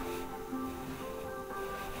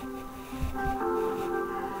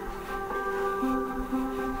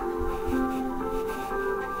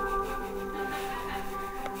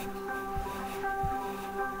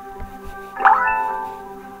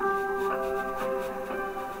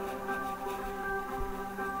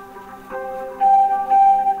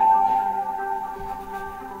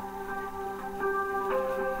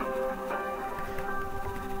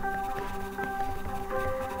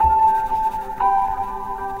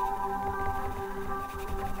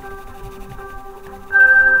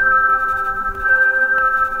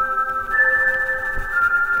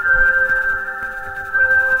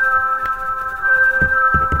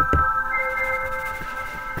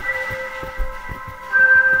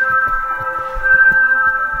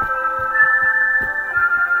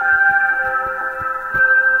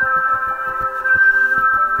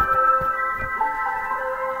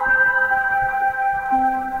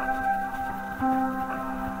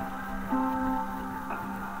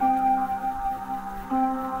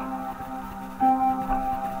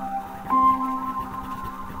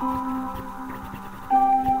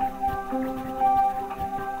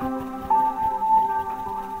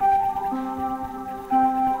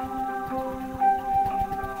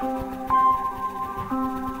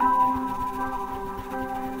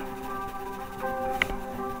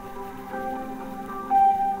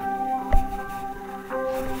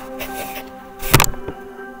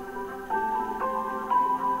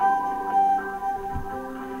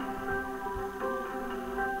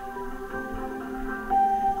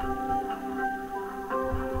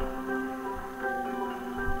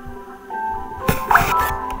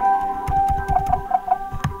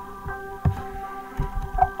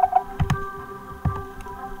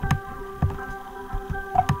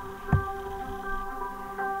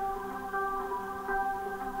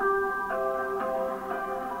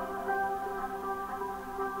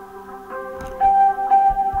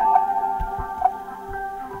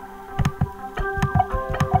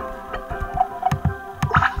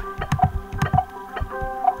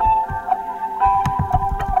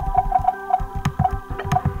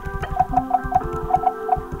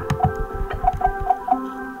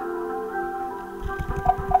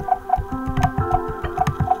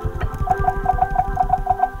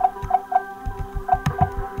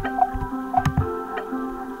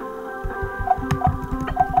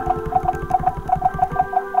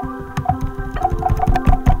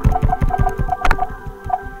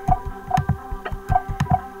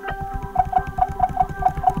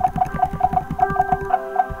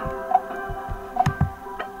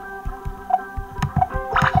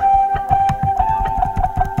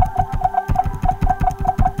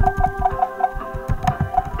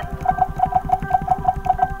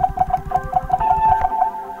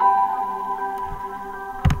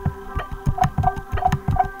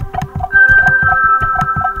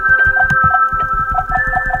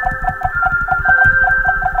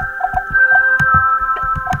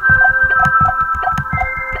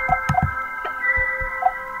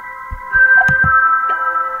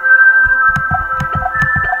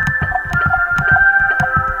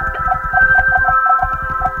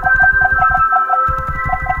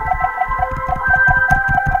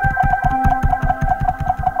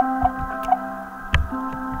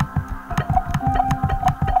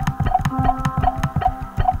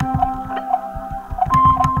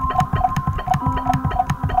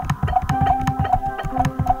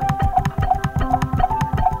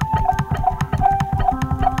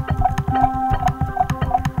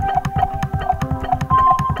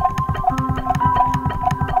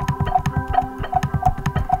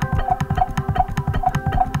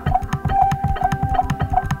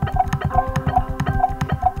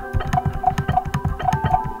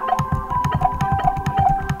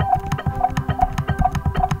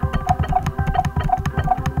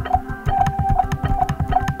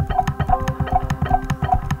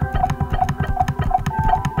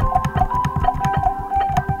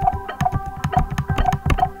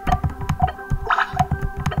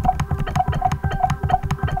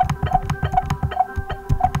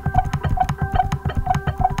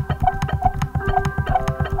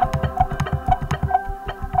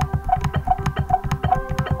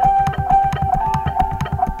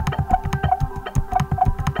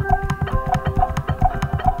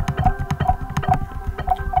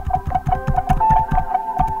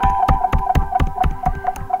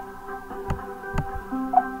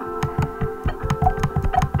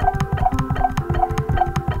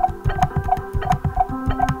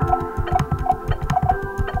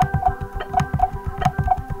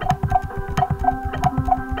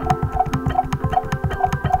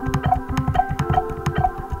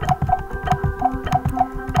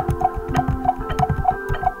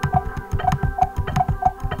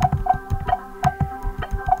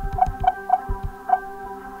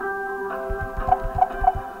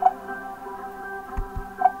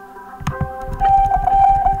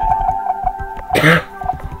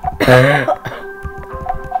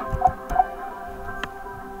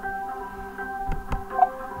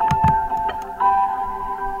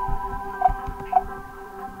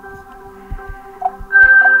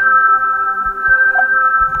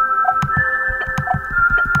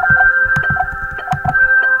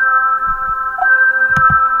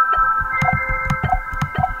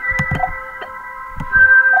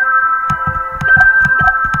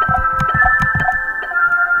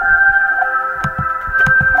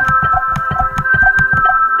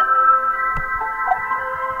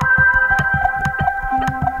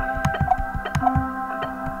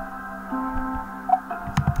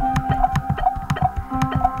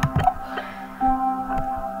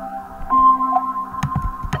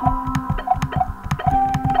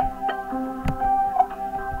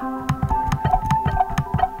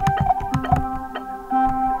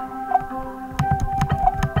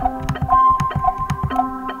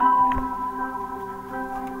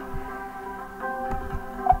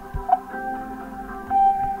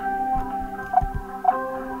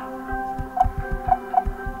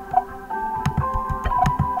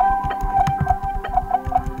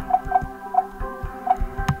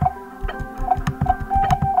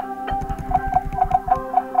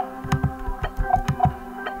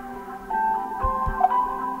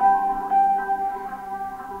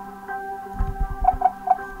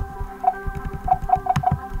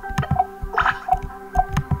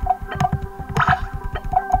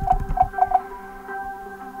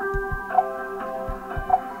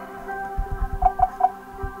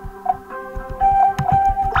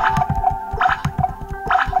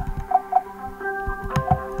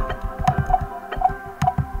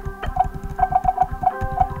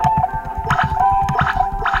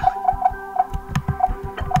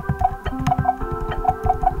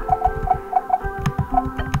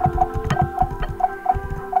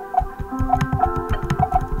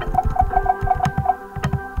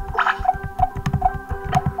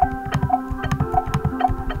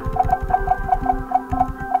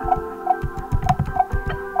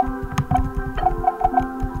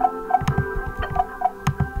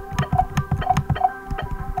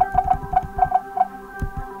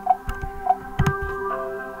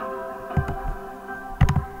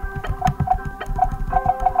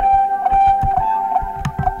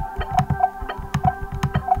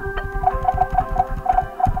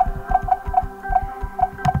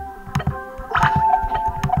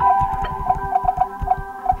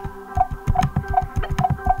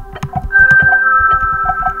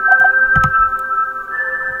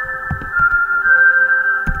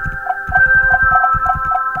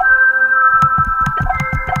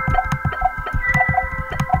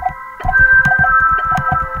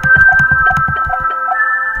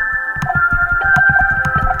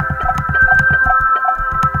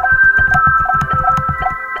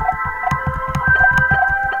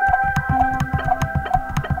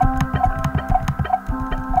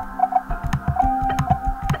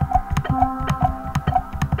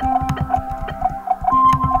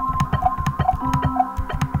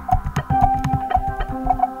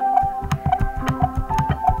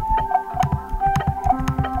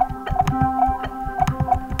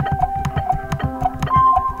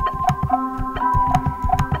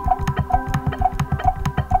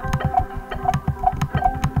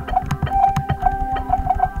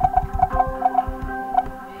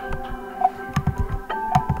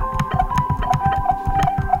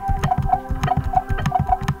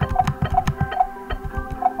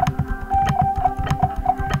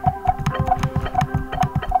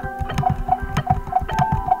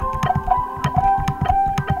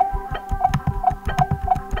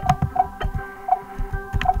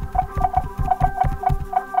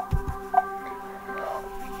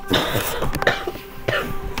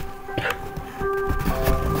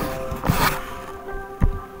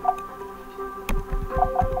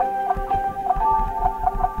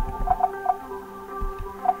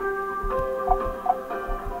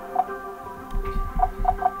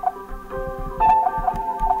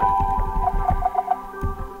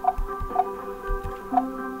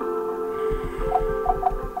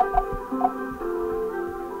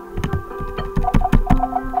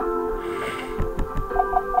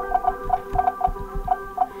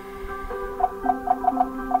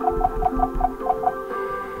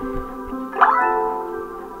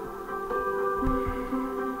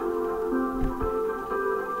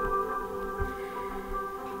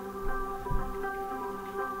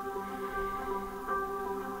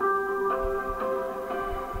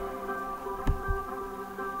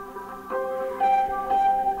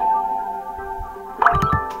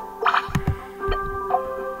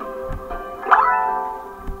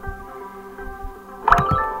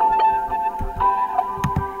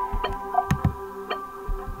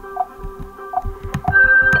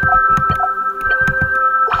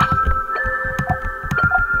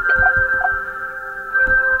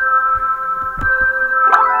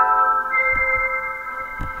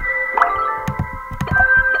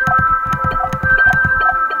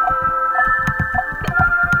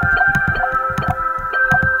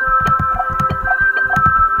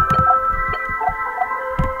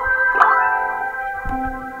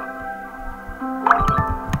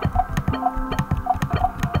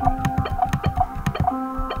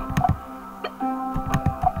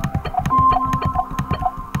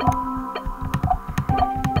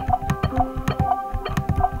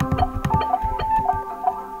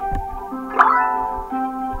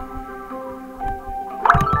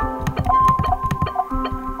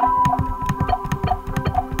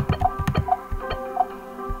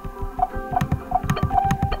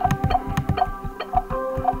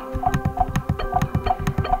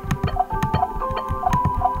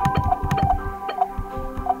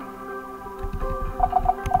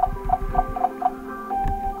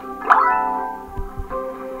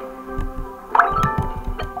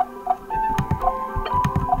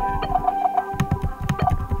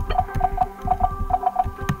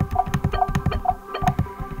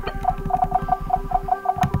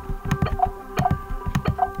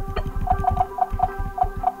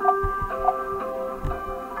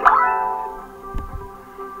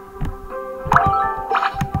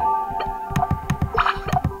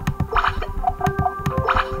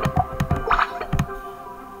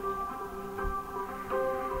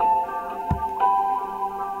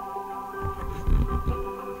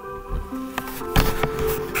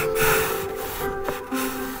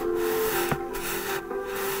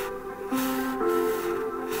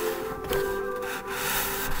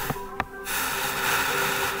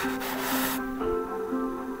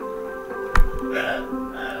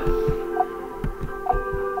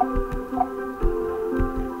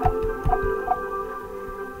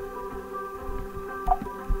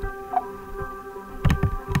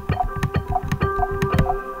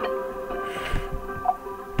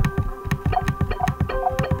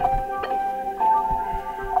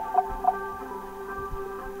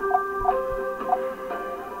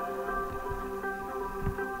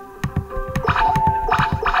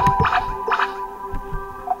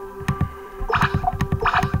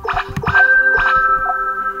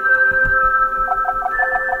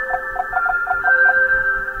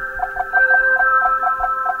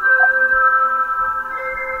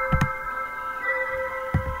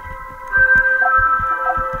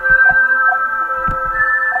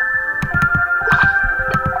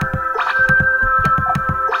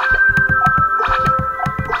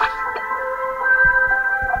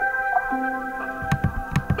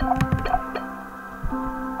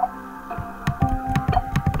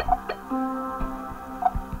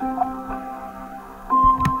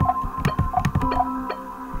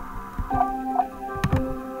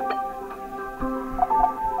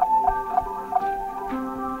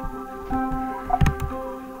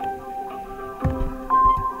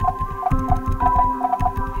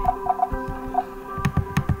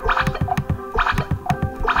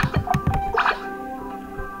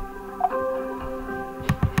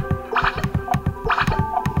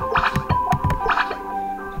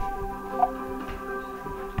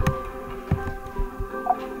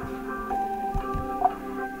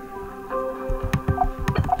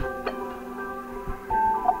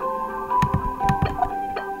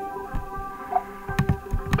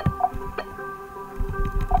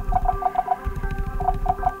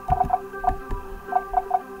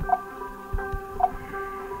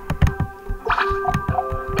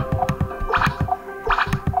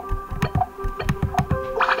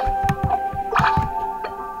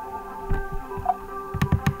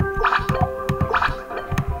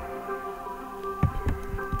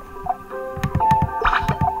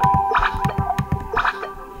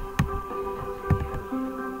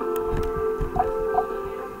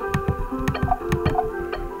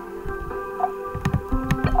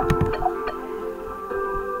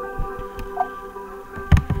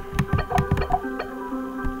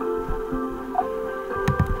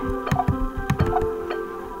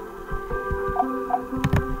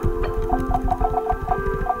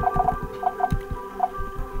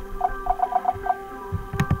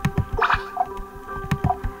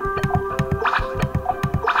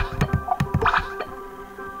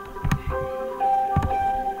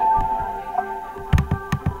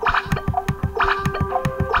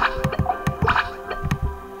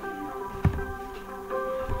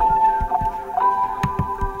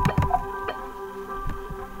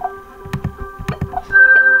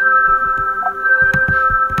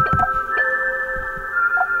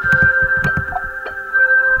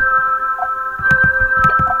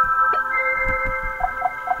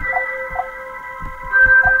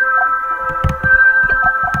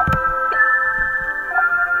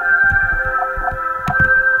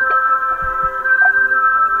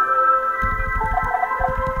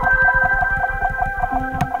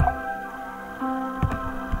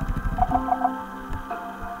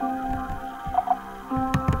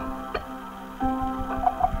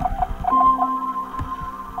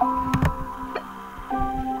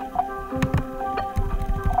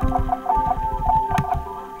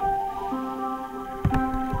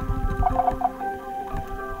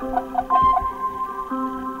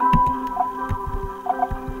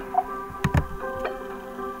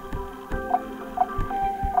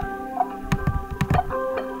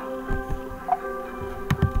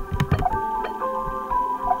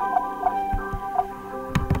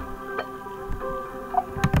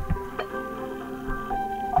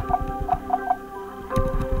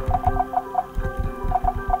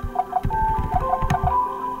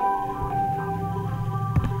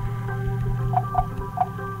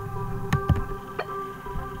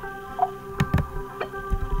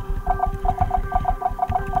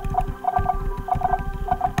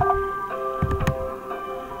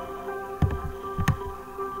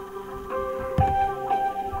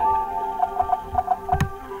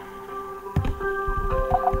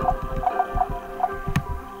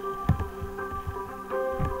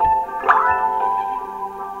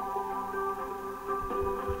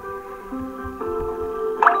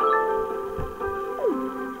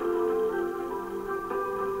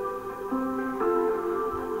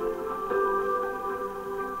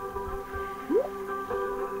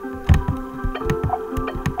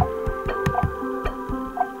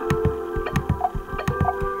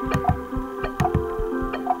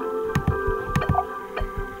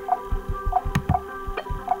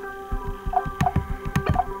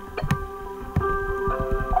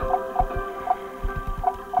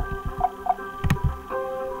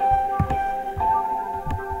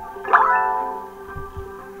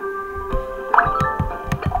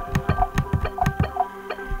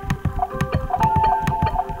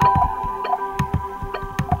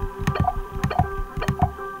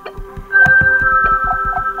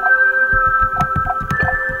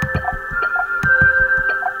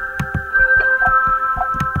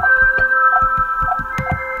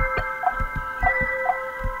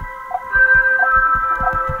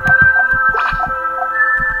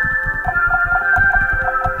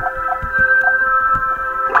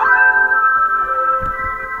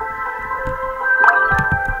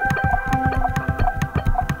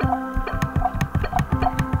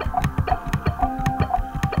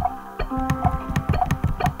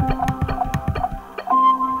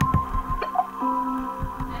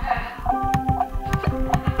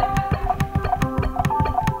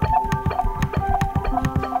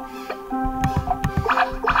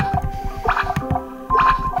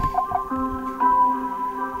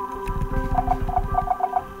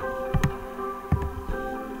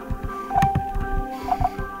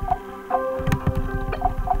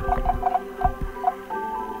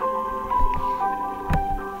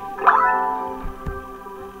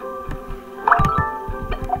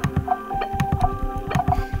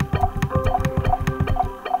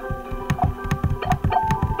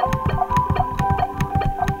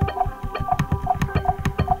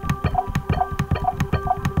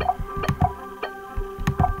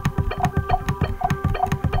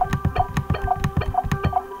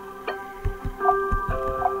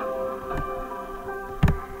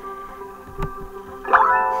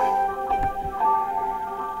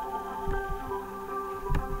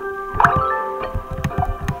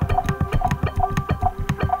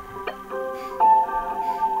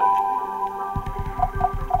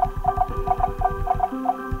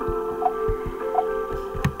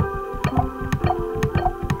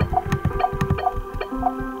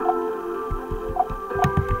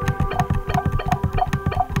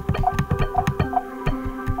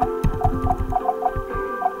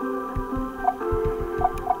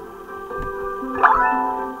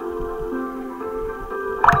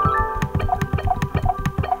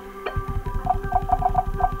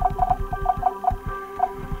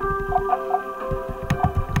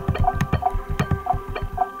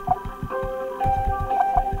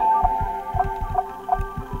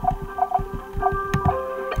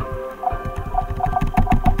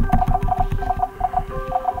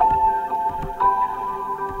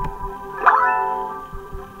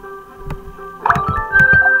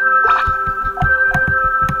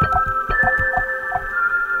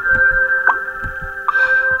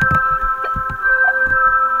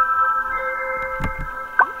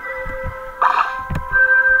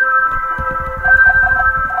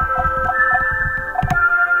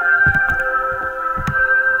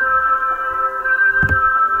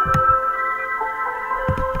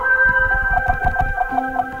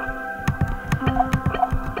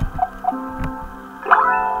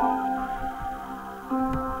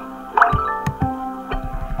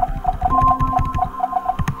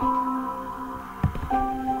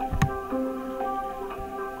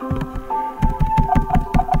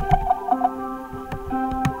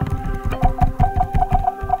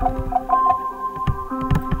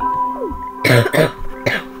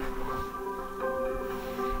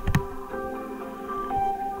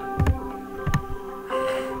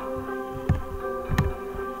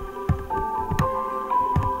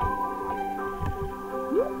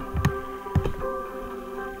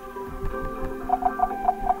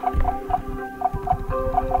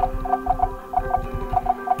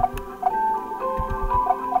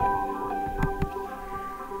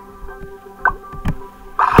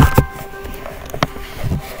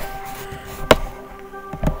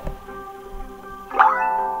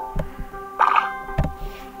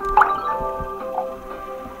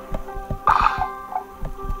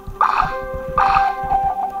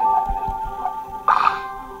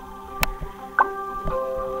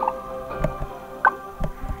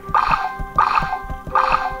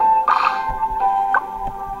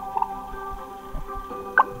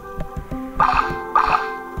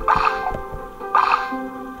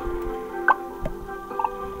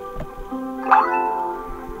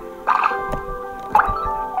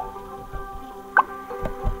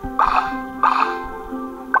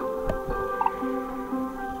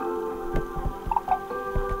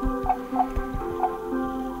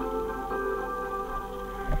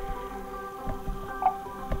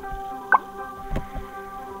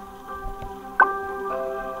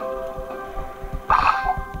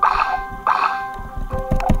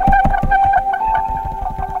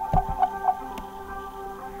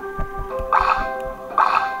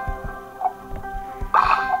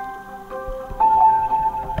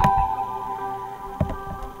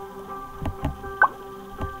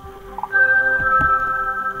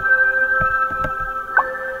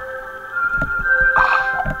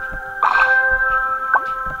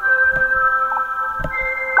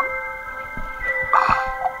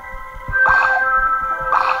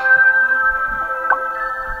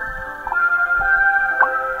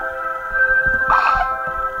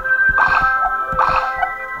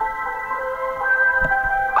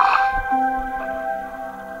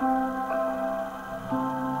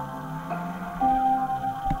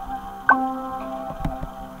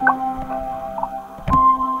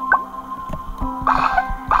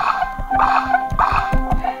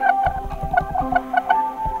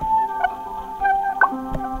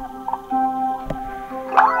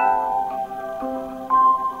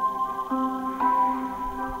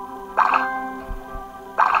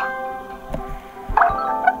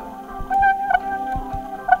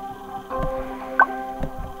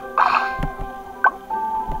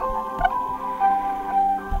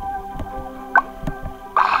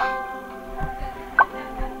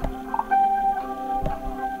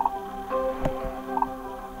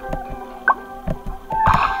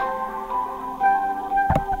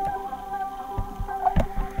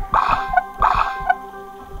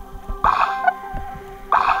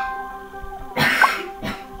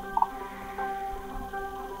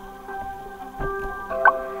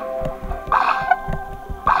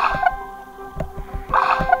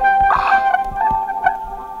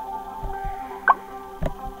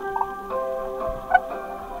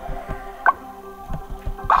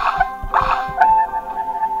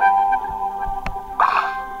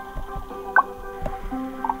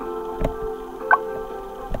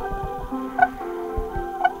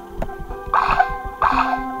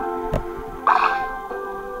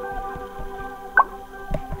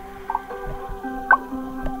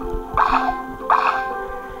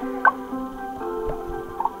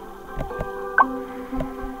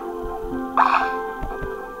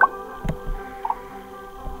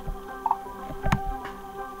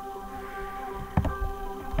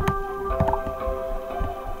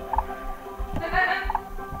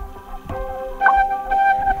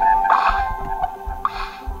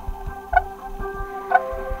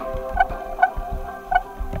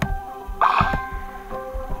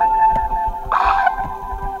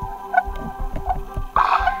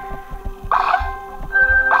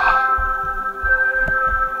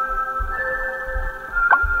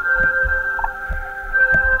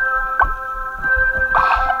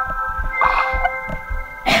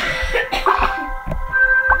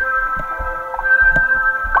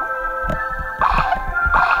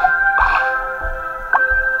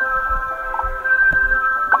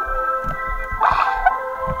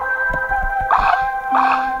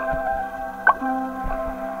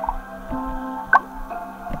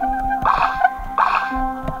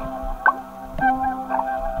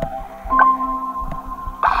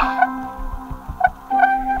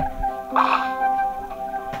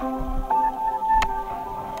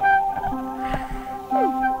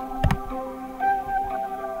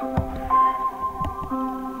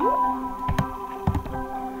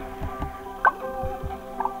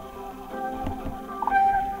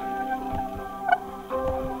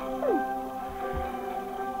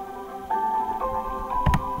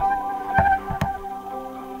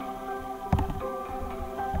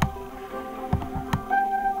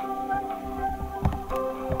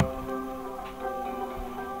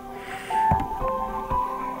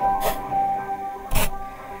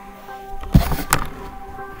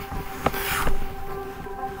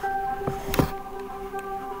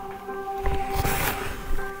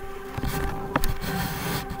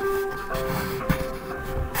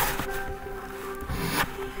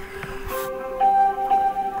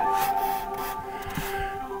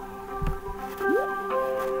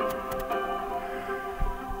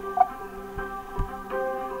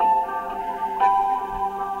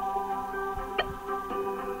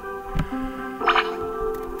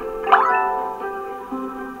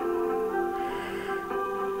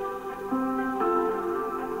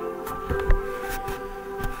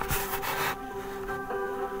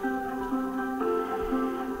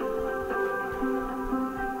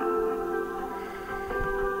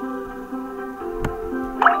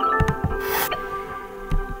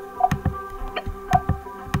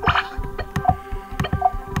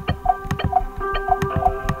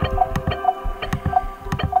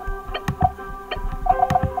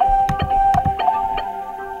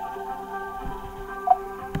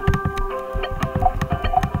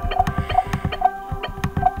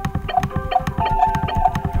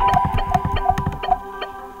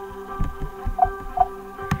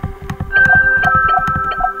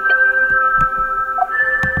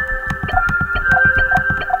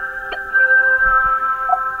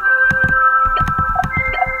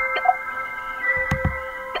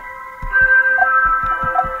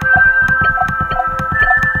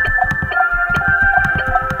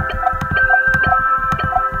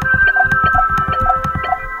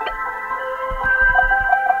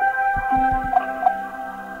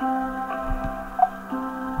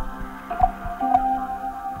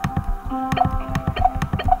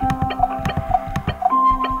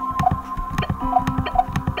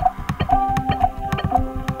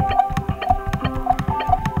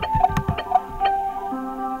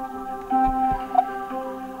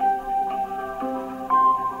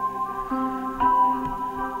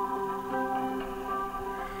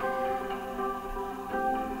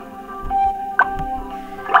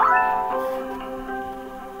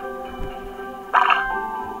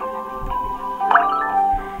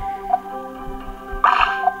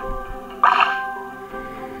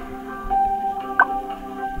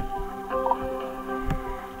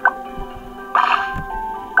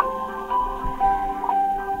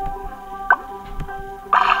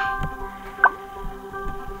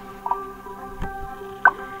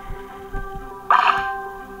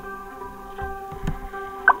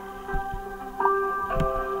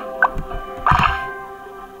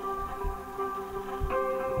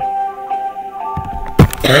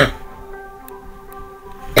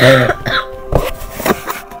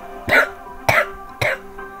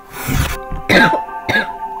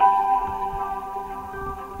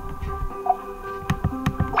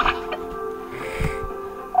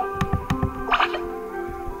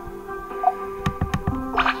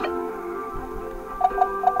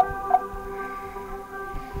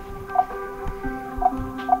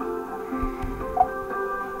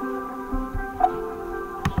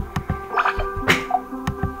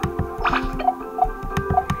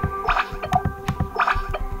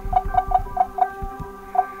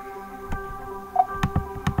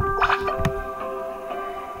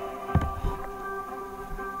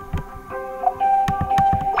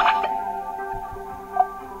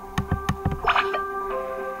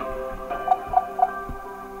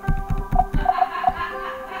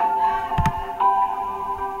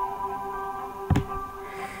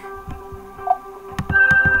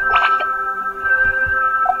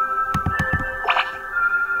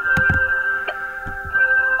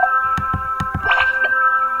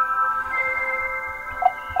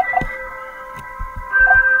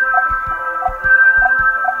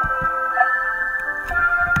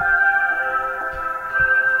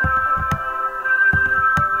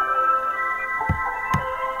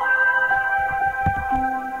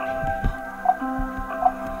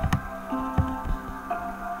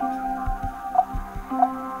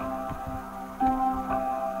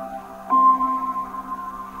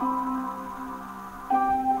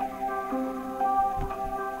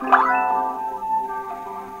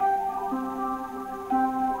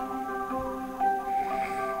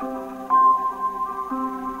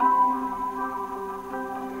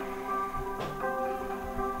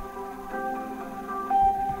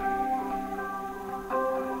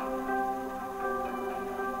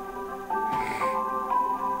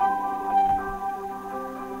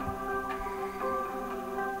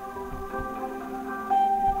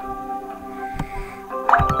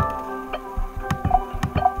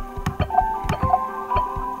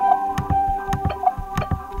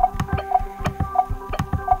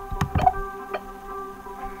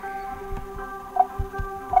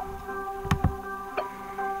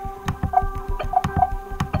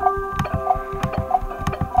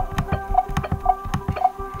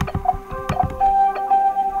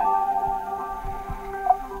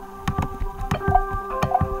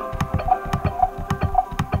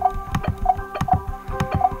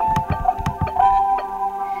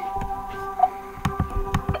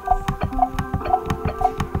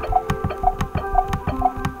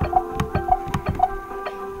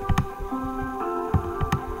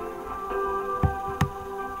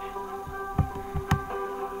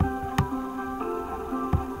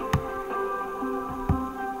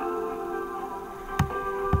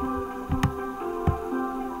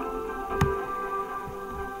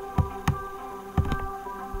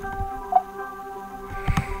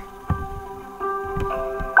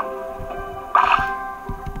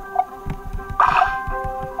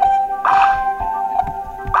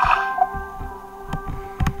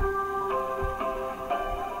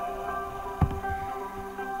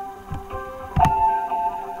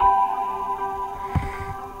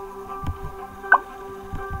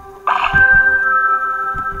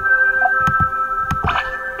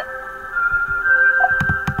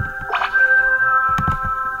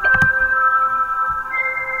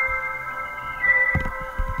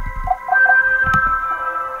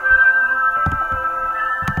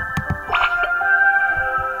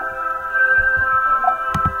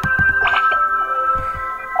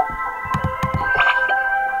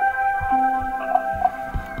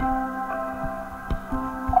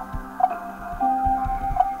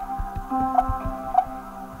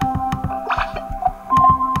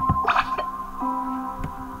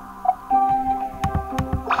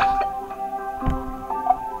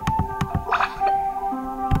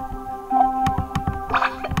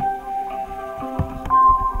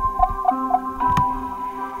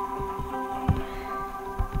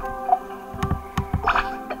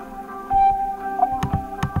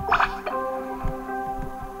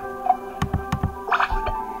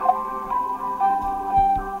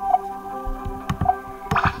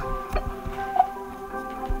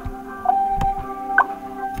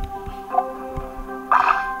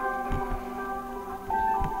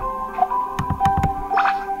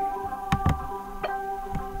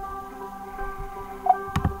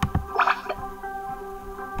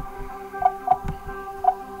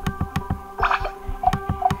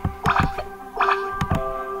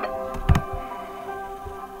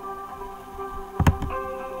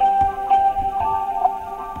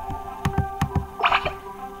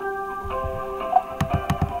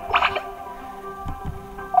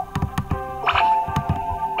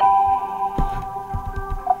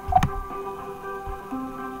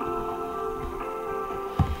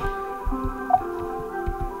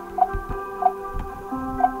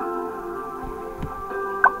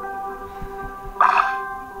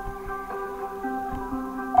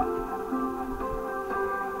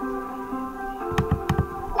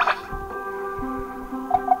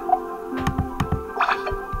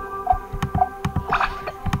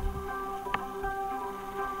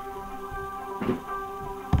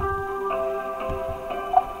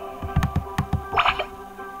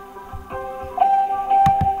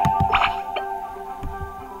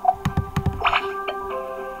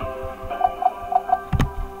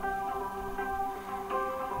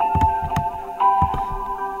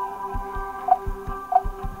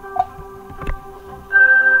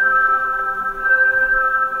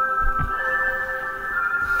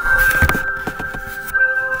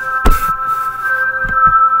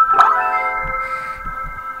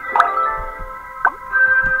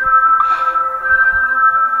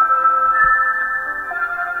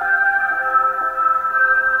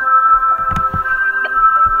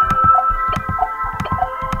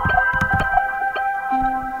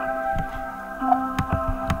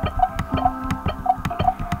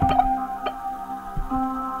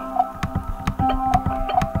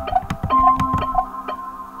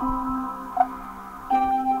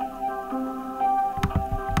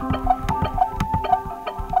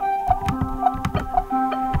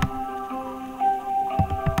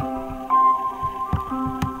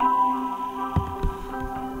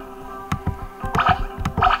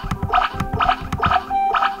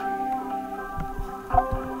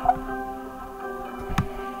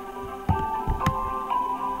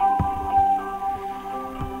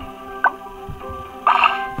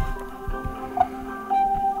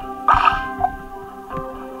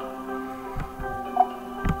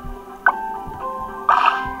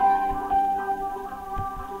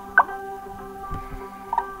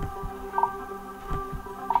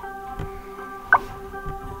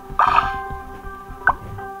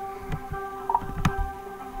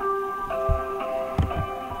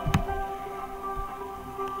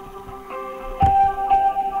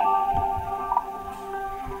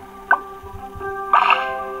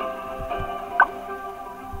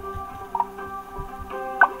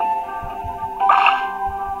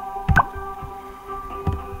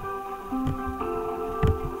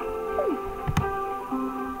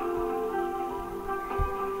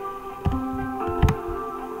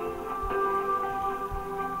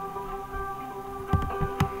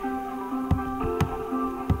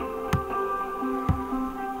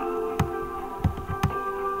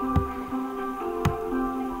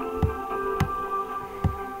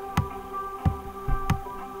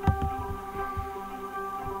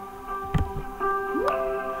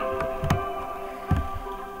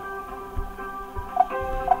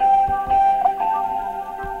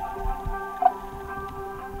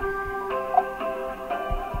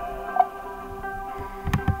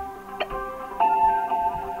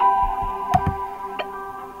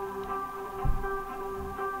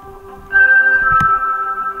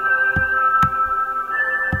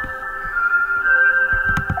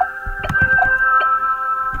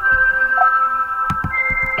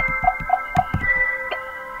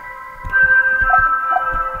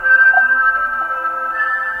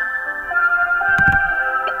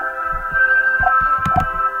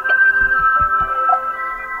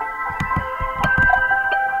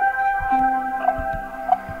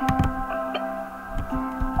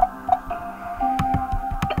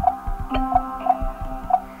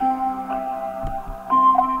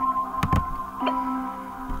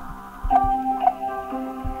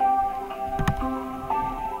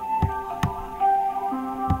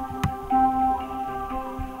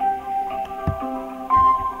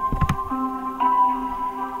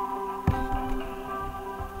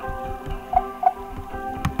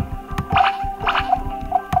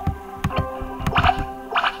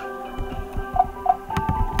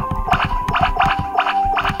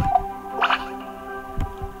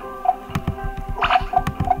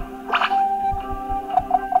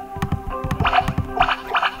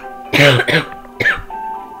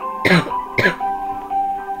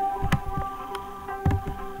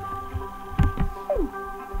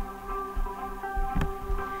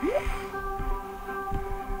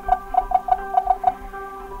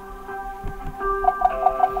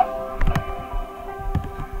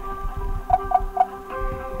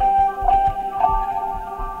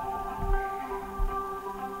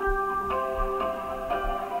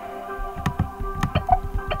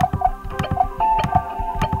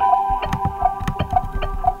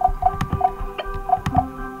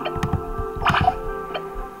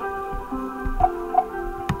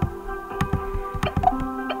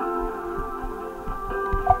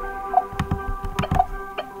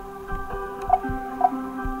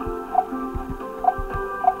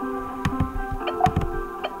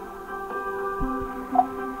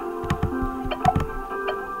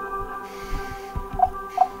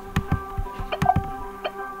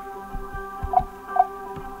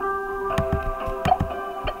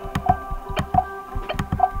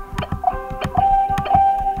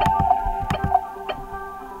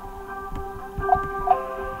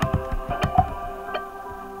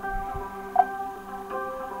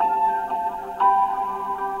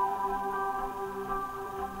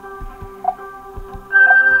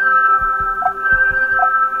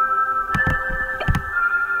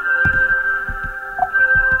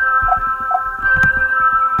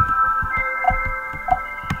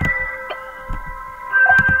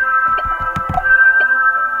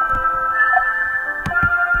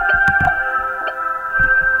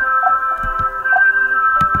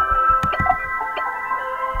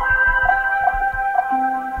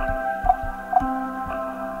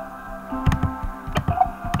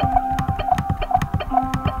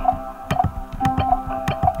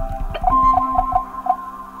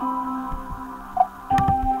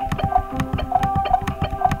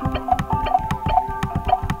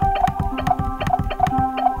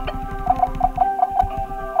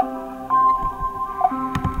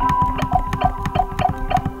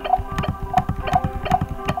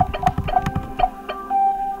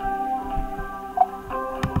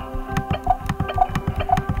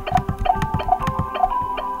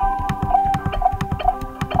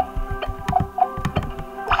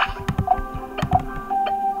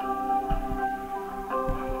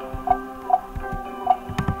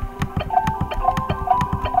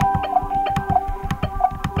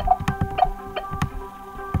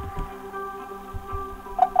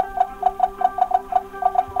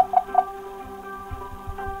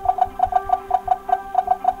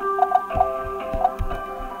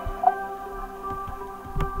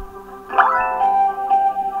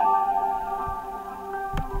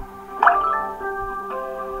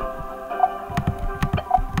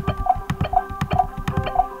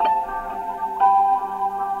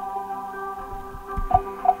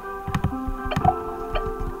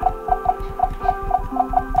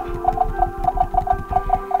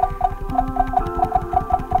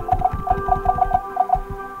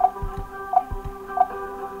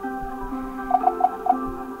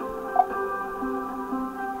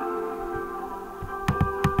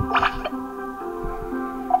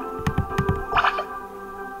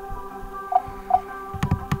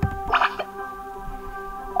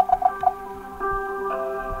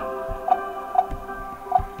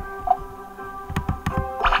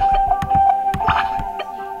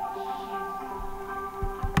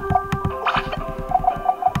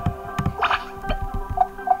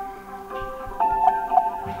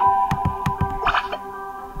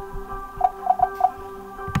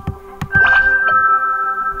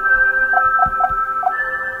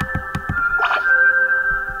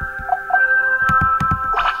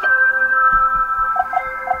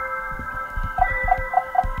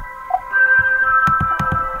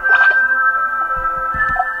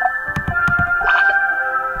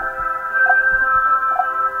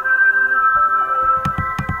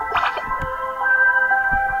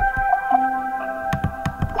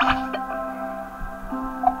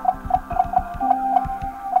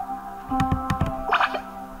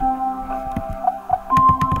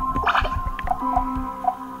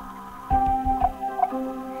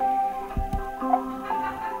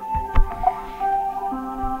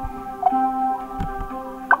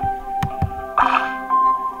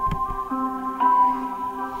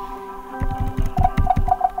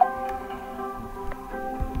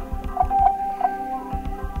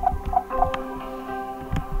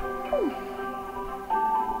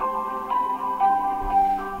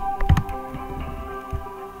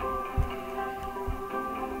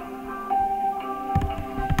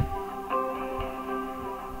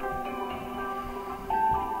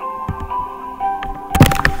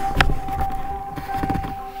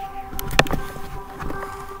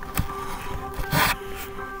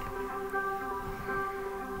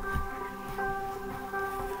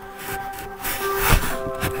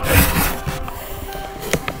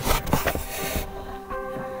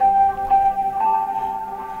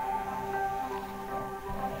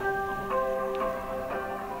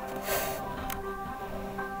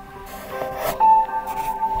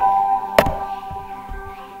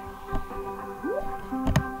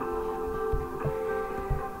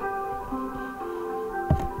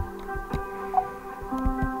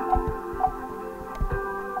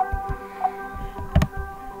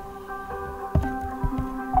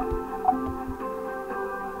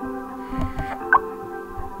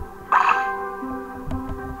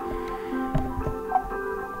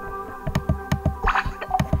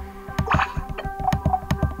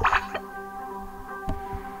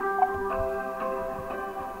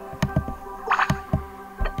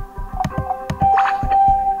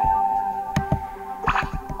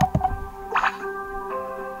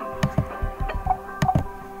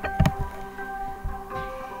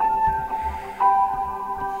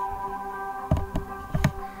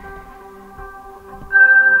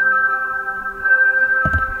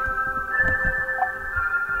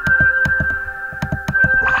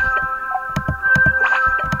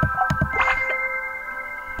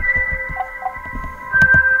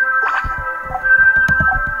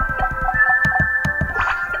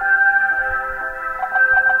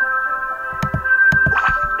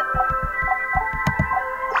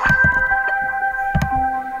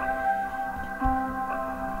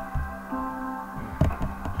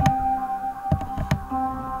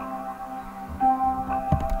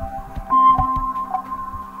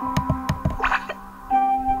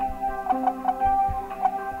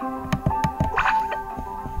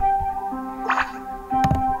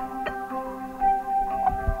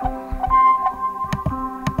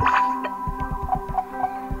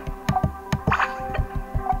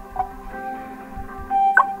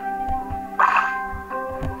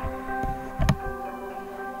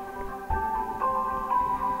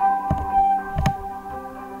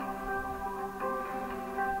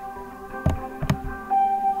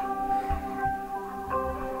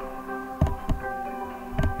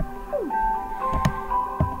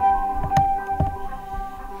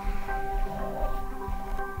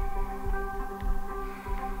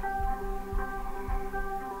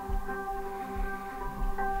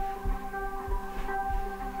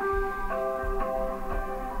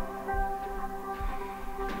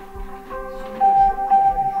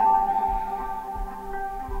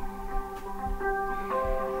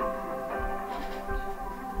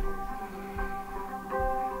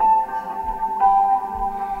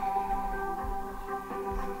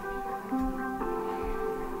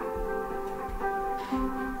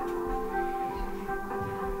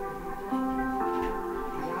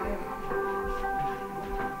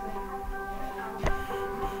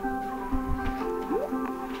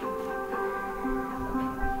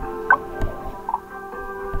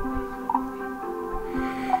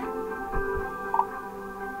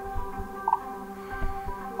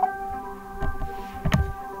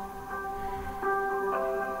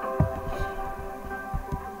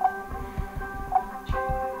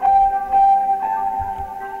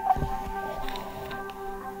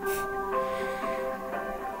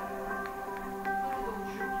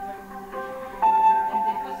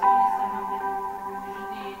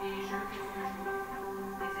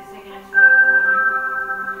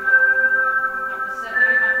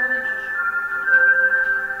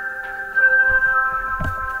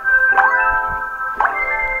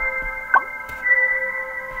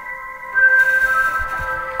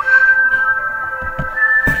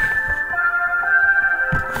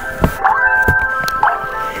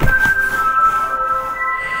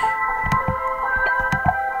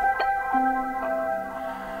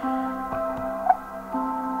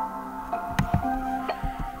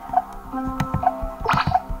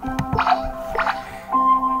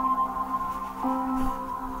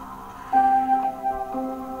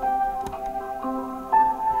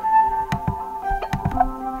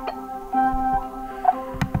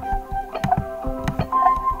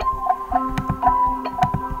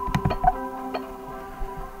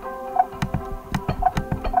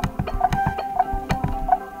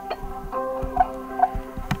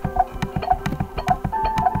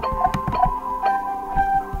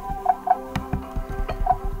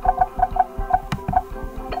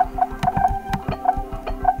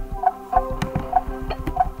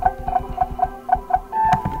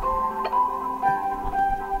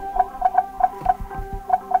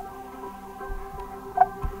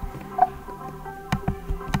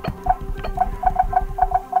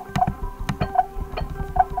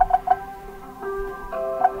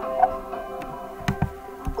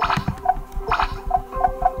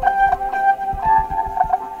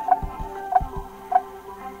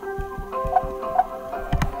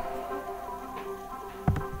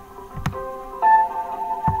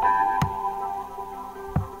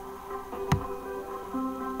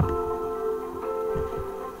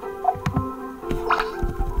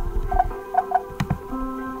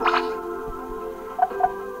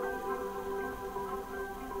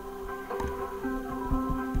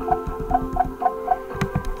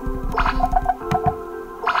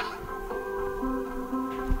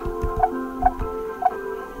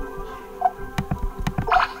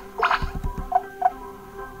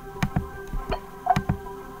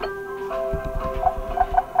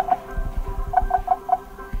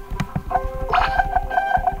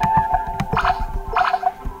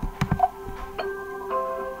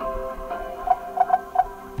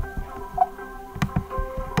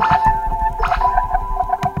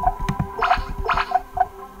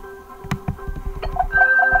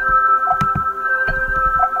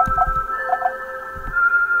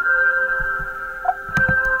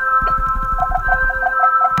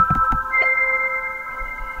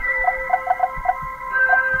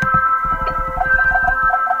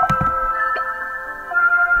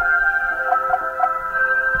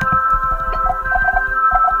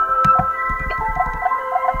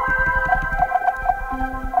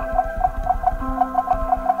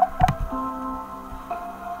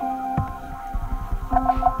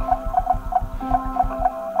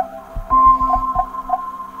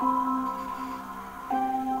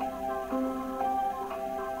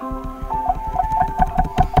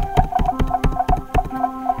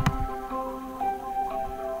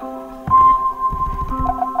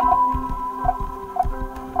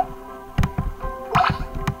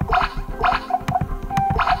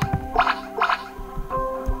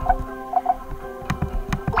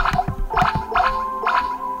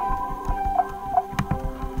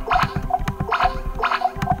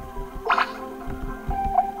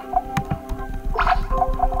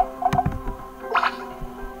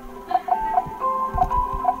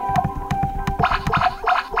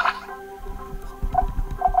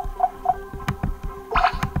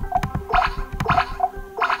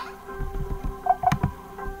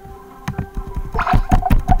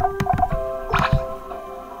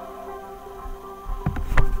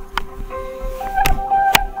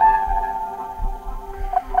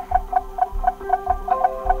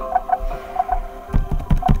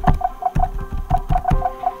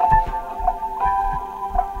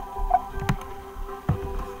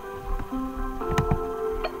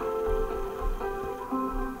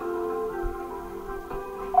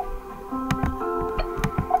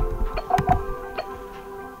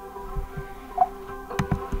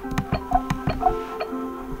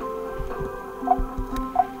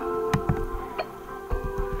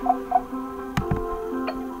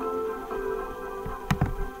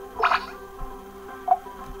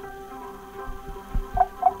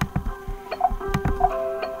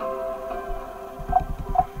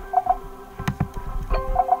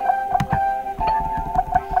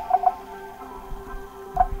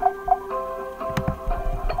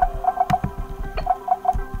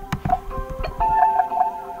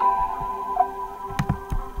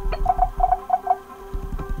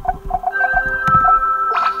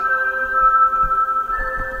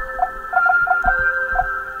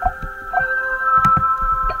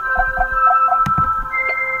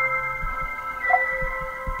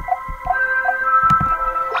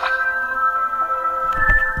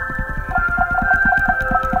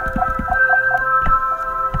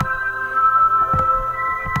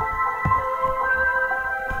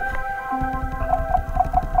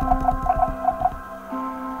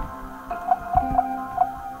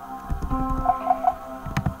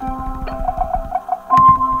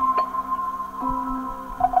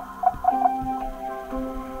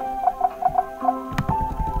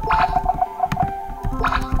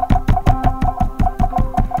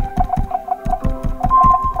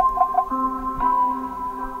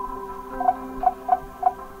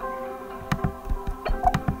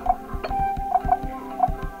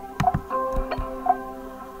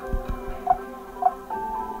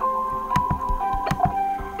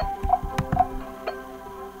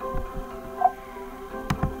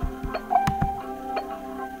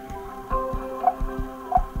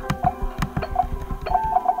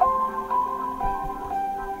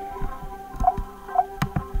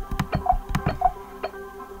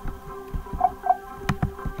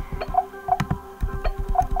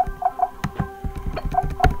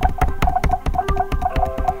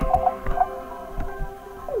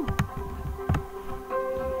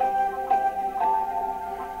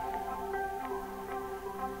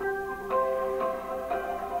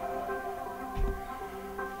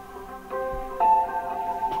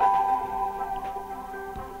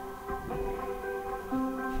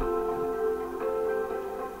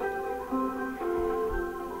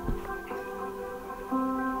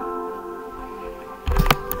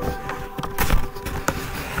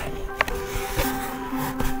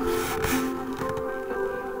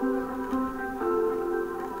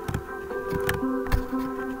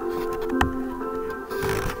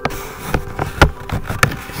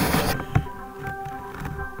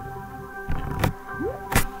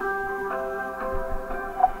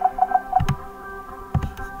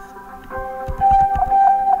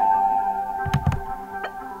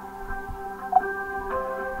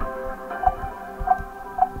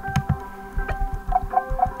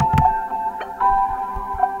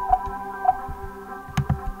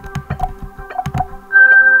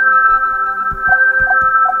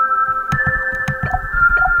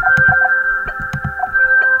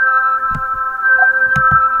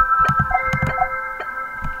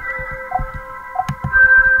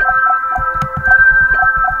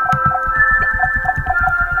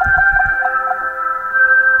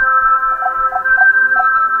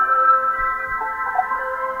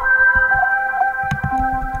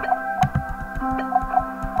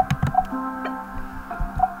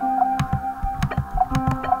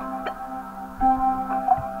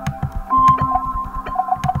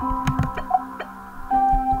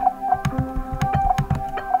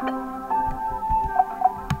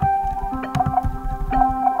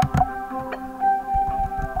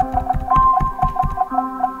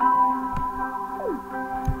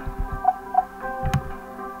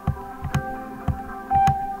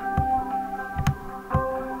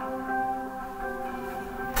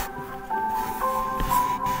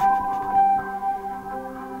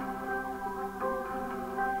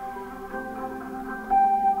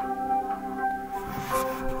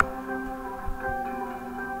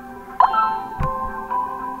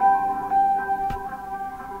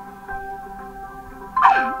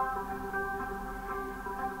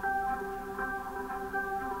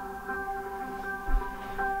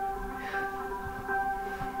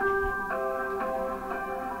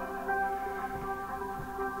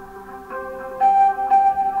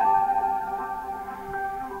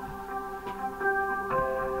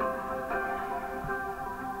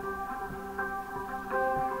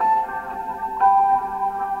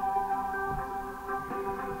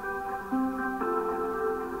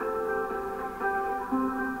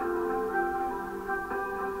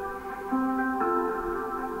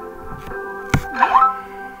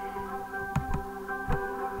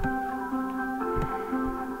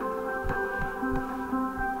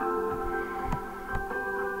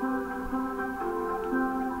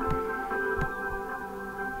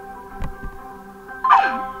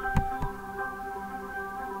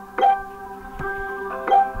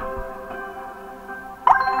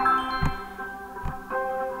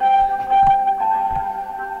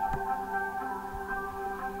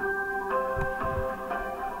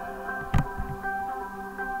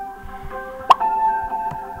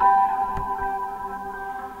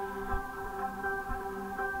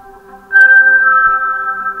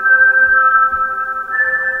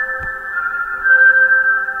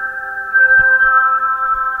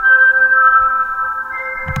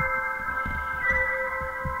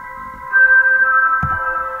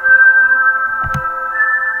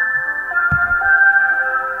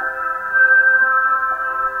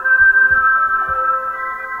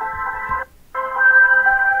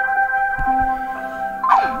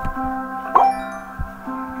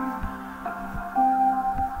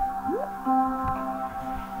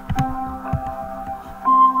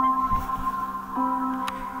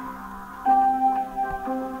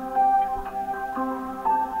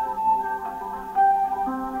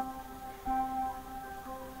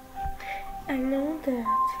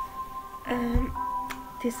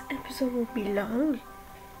 this episode will be long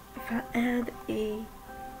if I add a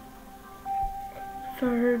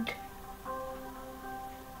third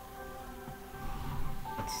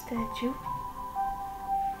statue.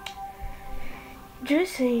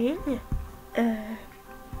 Just saying, a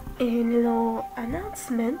little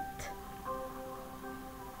announcement.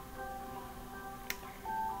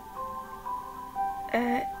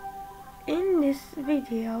 In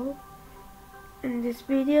this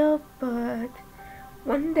video, but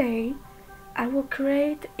one day I will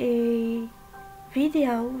create a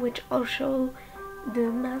video which will show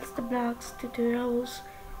the Master Blocks tutorials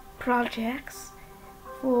projects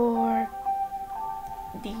for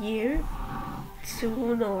the year,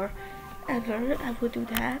 soon or ever. I will do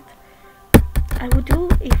that. I will do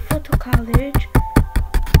a photo collage,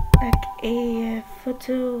 like a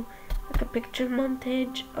picture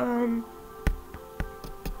montage on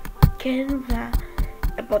Canva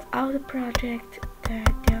about all the project that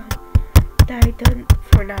I done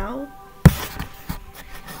for now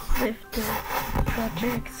with the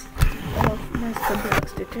projects of Master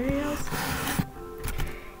Blocks tutorials,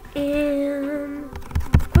 and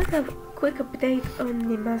quick update on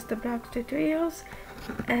the Master Blocks tutorials.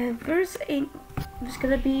 And first, there's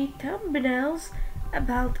gonna be thumbnails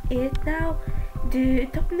about it now. The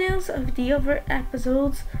thumbnails of the other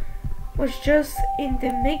episodes was just in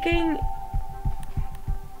the making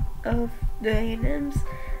of the items,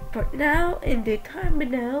 but now in the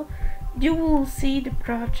thumbnail you will see the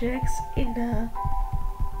projects in a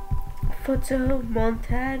photo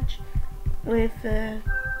montage with the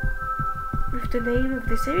name of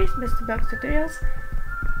the series, Master Blocks Tutorials,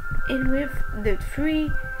 and with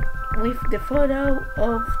the photo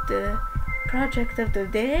of the project of the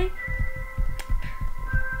day,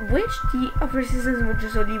 which the other seasons were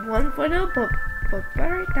just only one photo, but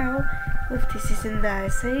right now with the season that I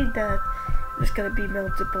say that there's gonna be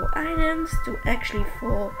multiple items to actually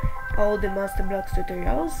for all the Master Blocks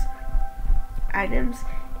tutorials items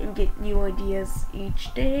and get new ideas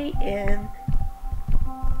each day and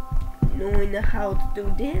knowing how to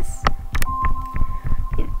do this.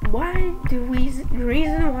 The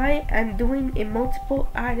reason why I'm doing a multiple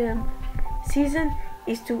item season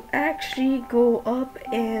is to actually go up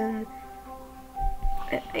and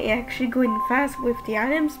actually going fast with the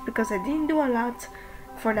items, because I didn't do a lot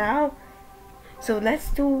for now, so let's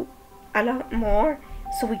do a lot more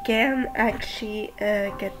so we can actually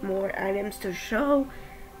get more items to show.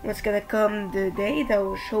 What's gonna come the day that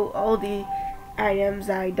will show all the items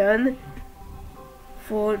I done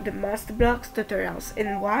for the Master Blocks tutorials.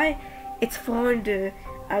 And why? It's for the,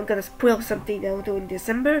 I'm gonna spoil something that I'll do in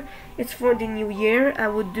December. It's for the new year. I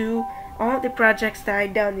will do all the projects that I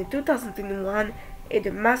done in 2021 in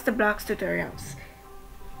the Master Blocks tutorials.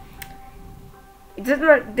 It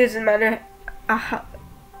doesn't matter how,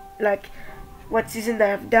 like what season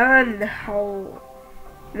that I've done and how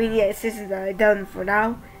many seasons that I've done for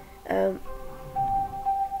now. The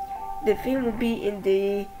film will be in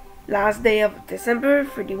the last day of December,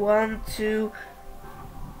 31 to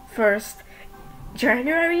 1st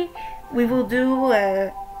January. We will do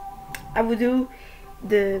I will do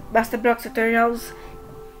the Master Blocks tutorials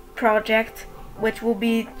project, which will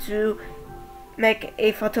be to make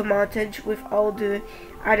a photo montage with all the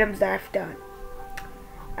items that I've done.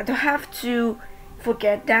 I don't have to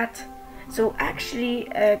forget that, so actually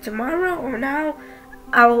tomorrow or now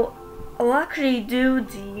I'll actually do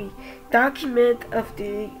the document of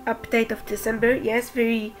the update of December. Yes,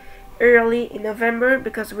 very early in November,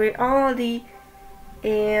 because we're already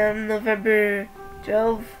in November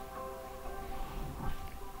 12.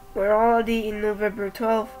 We're already in November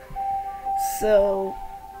 12, so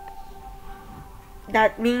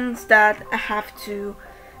that means that I have to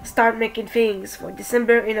start making things for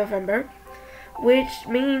December and November, which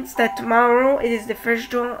means that tomorrow it is the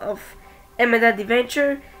first draw of Emerald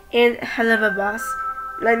Adventure and Hell of a Boss.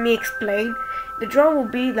 Let me explain. The draw will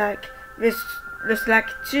be like there's like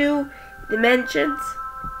 2 dimensions,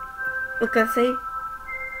 we can say.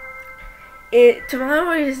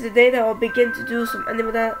 Tomorrow is the day that I'll begin to do some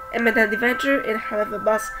Emerald Adventure and Hell of a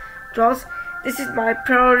Boss draws. This is my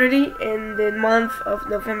priority in the month of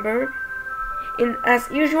November. And as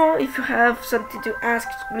usual, if you have something to ask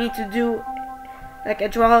me to do, like a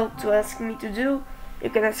draw to ask me to do, you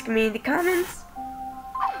can ask me in the comments.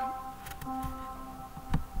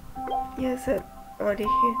 Yes, I'm already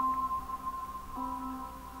here.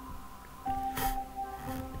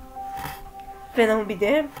 Then I'll be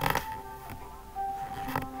there.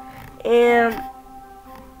 And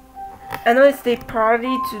I know it's the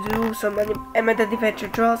priority to do some Emerald Adventure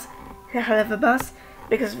draws and Hell of a Boss,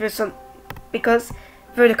 because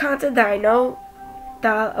for the content that I know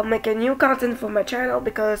that I'll make a new content for my channel,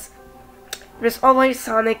 because there's always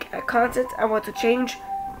Sonic content. I want to change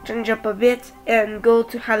up a bit and go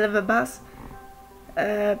to Hell of a Bus,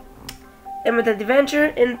 Emerald Adventure,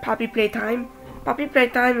 and Poppy Playtime. Poppy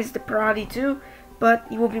Playtime is the priority too, but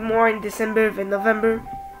it will be more in December than November,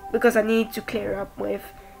 because I need to clear up with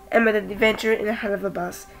Emerald Adventure and Hell of a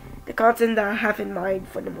Bus, the content that I have in mind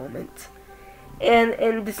for the moment. And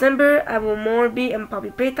in December I will more be in Poppy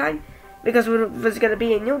Playtime, because there's gonna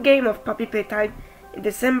be a new game of Poppy Playtime in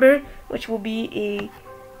December, which will be a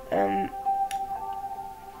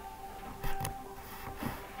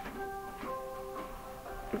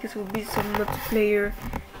this will be some multiplayer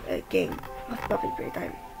game of Poppy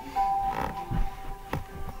Playtime.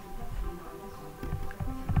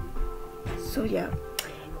 So yeah,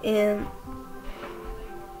 and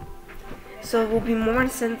so it will be more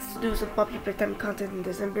sense to do some Poppy Playtime content in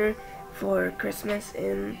December for Christmas,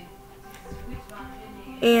 and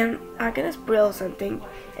I'm gonna spoil something.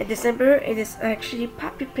 In December it is actually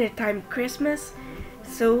Poppy Playtime Christmas,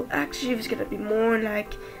 so actually it's gonna be more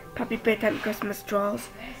like Poppy Playtime Christmas draws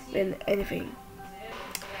than anything.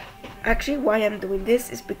 Actually, why I'm doing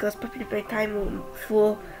this is because Poppy Playtime will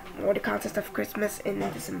full more the content of Christmas in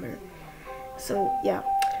December. So yeah,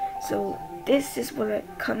 so this is what I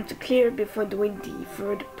come to clear before doing the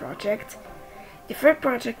third project. The third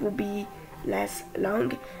project will be less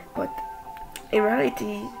long, but in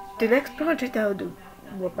reality, the next project I'll do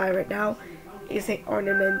by right now is an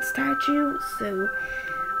ornament statue. So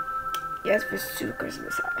yes, there's 2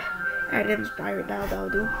 Christmas items by right now that I'll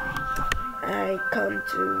do. I come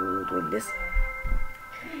to doing this.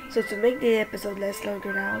 So to make the episode less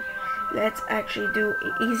longer now, let's actually do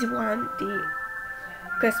an easy one, the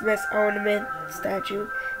Christmas ornament statue.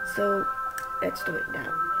 So let's do it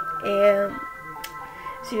now, and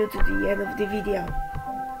see you to the end of the video,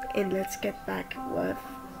 and let's get back with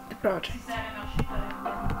the project.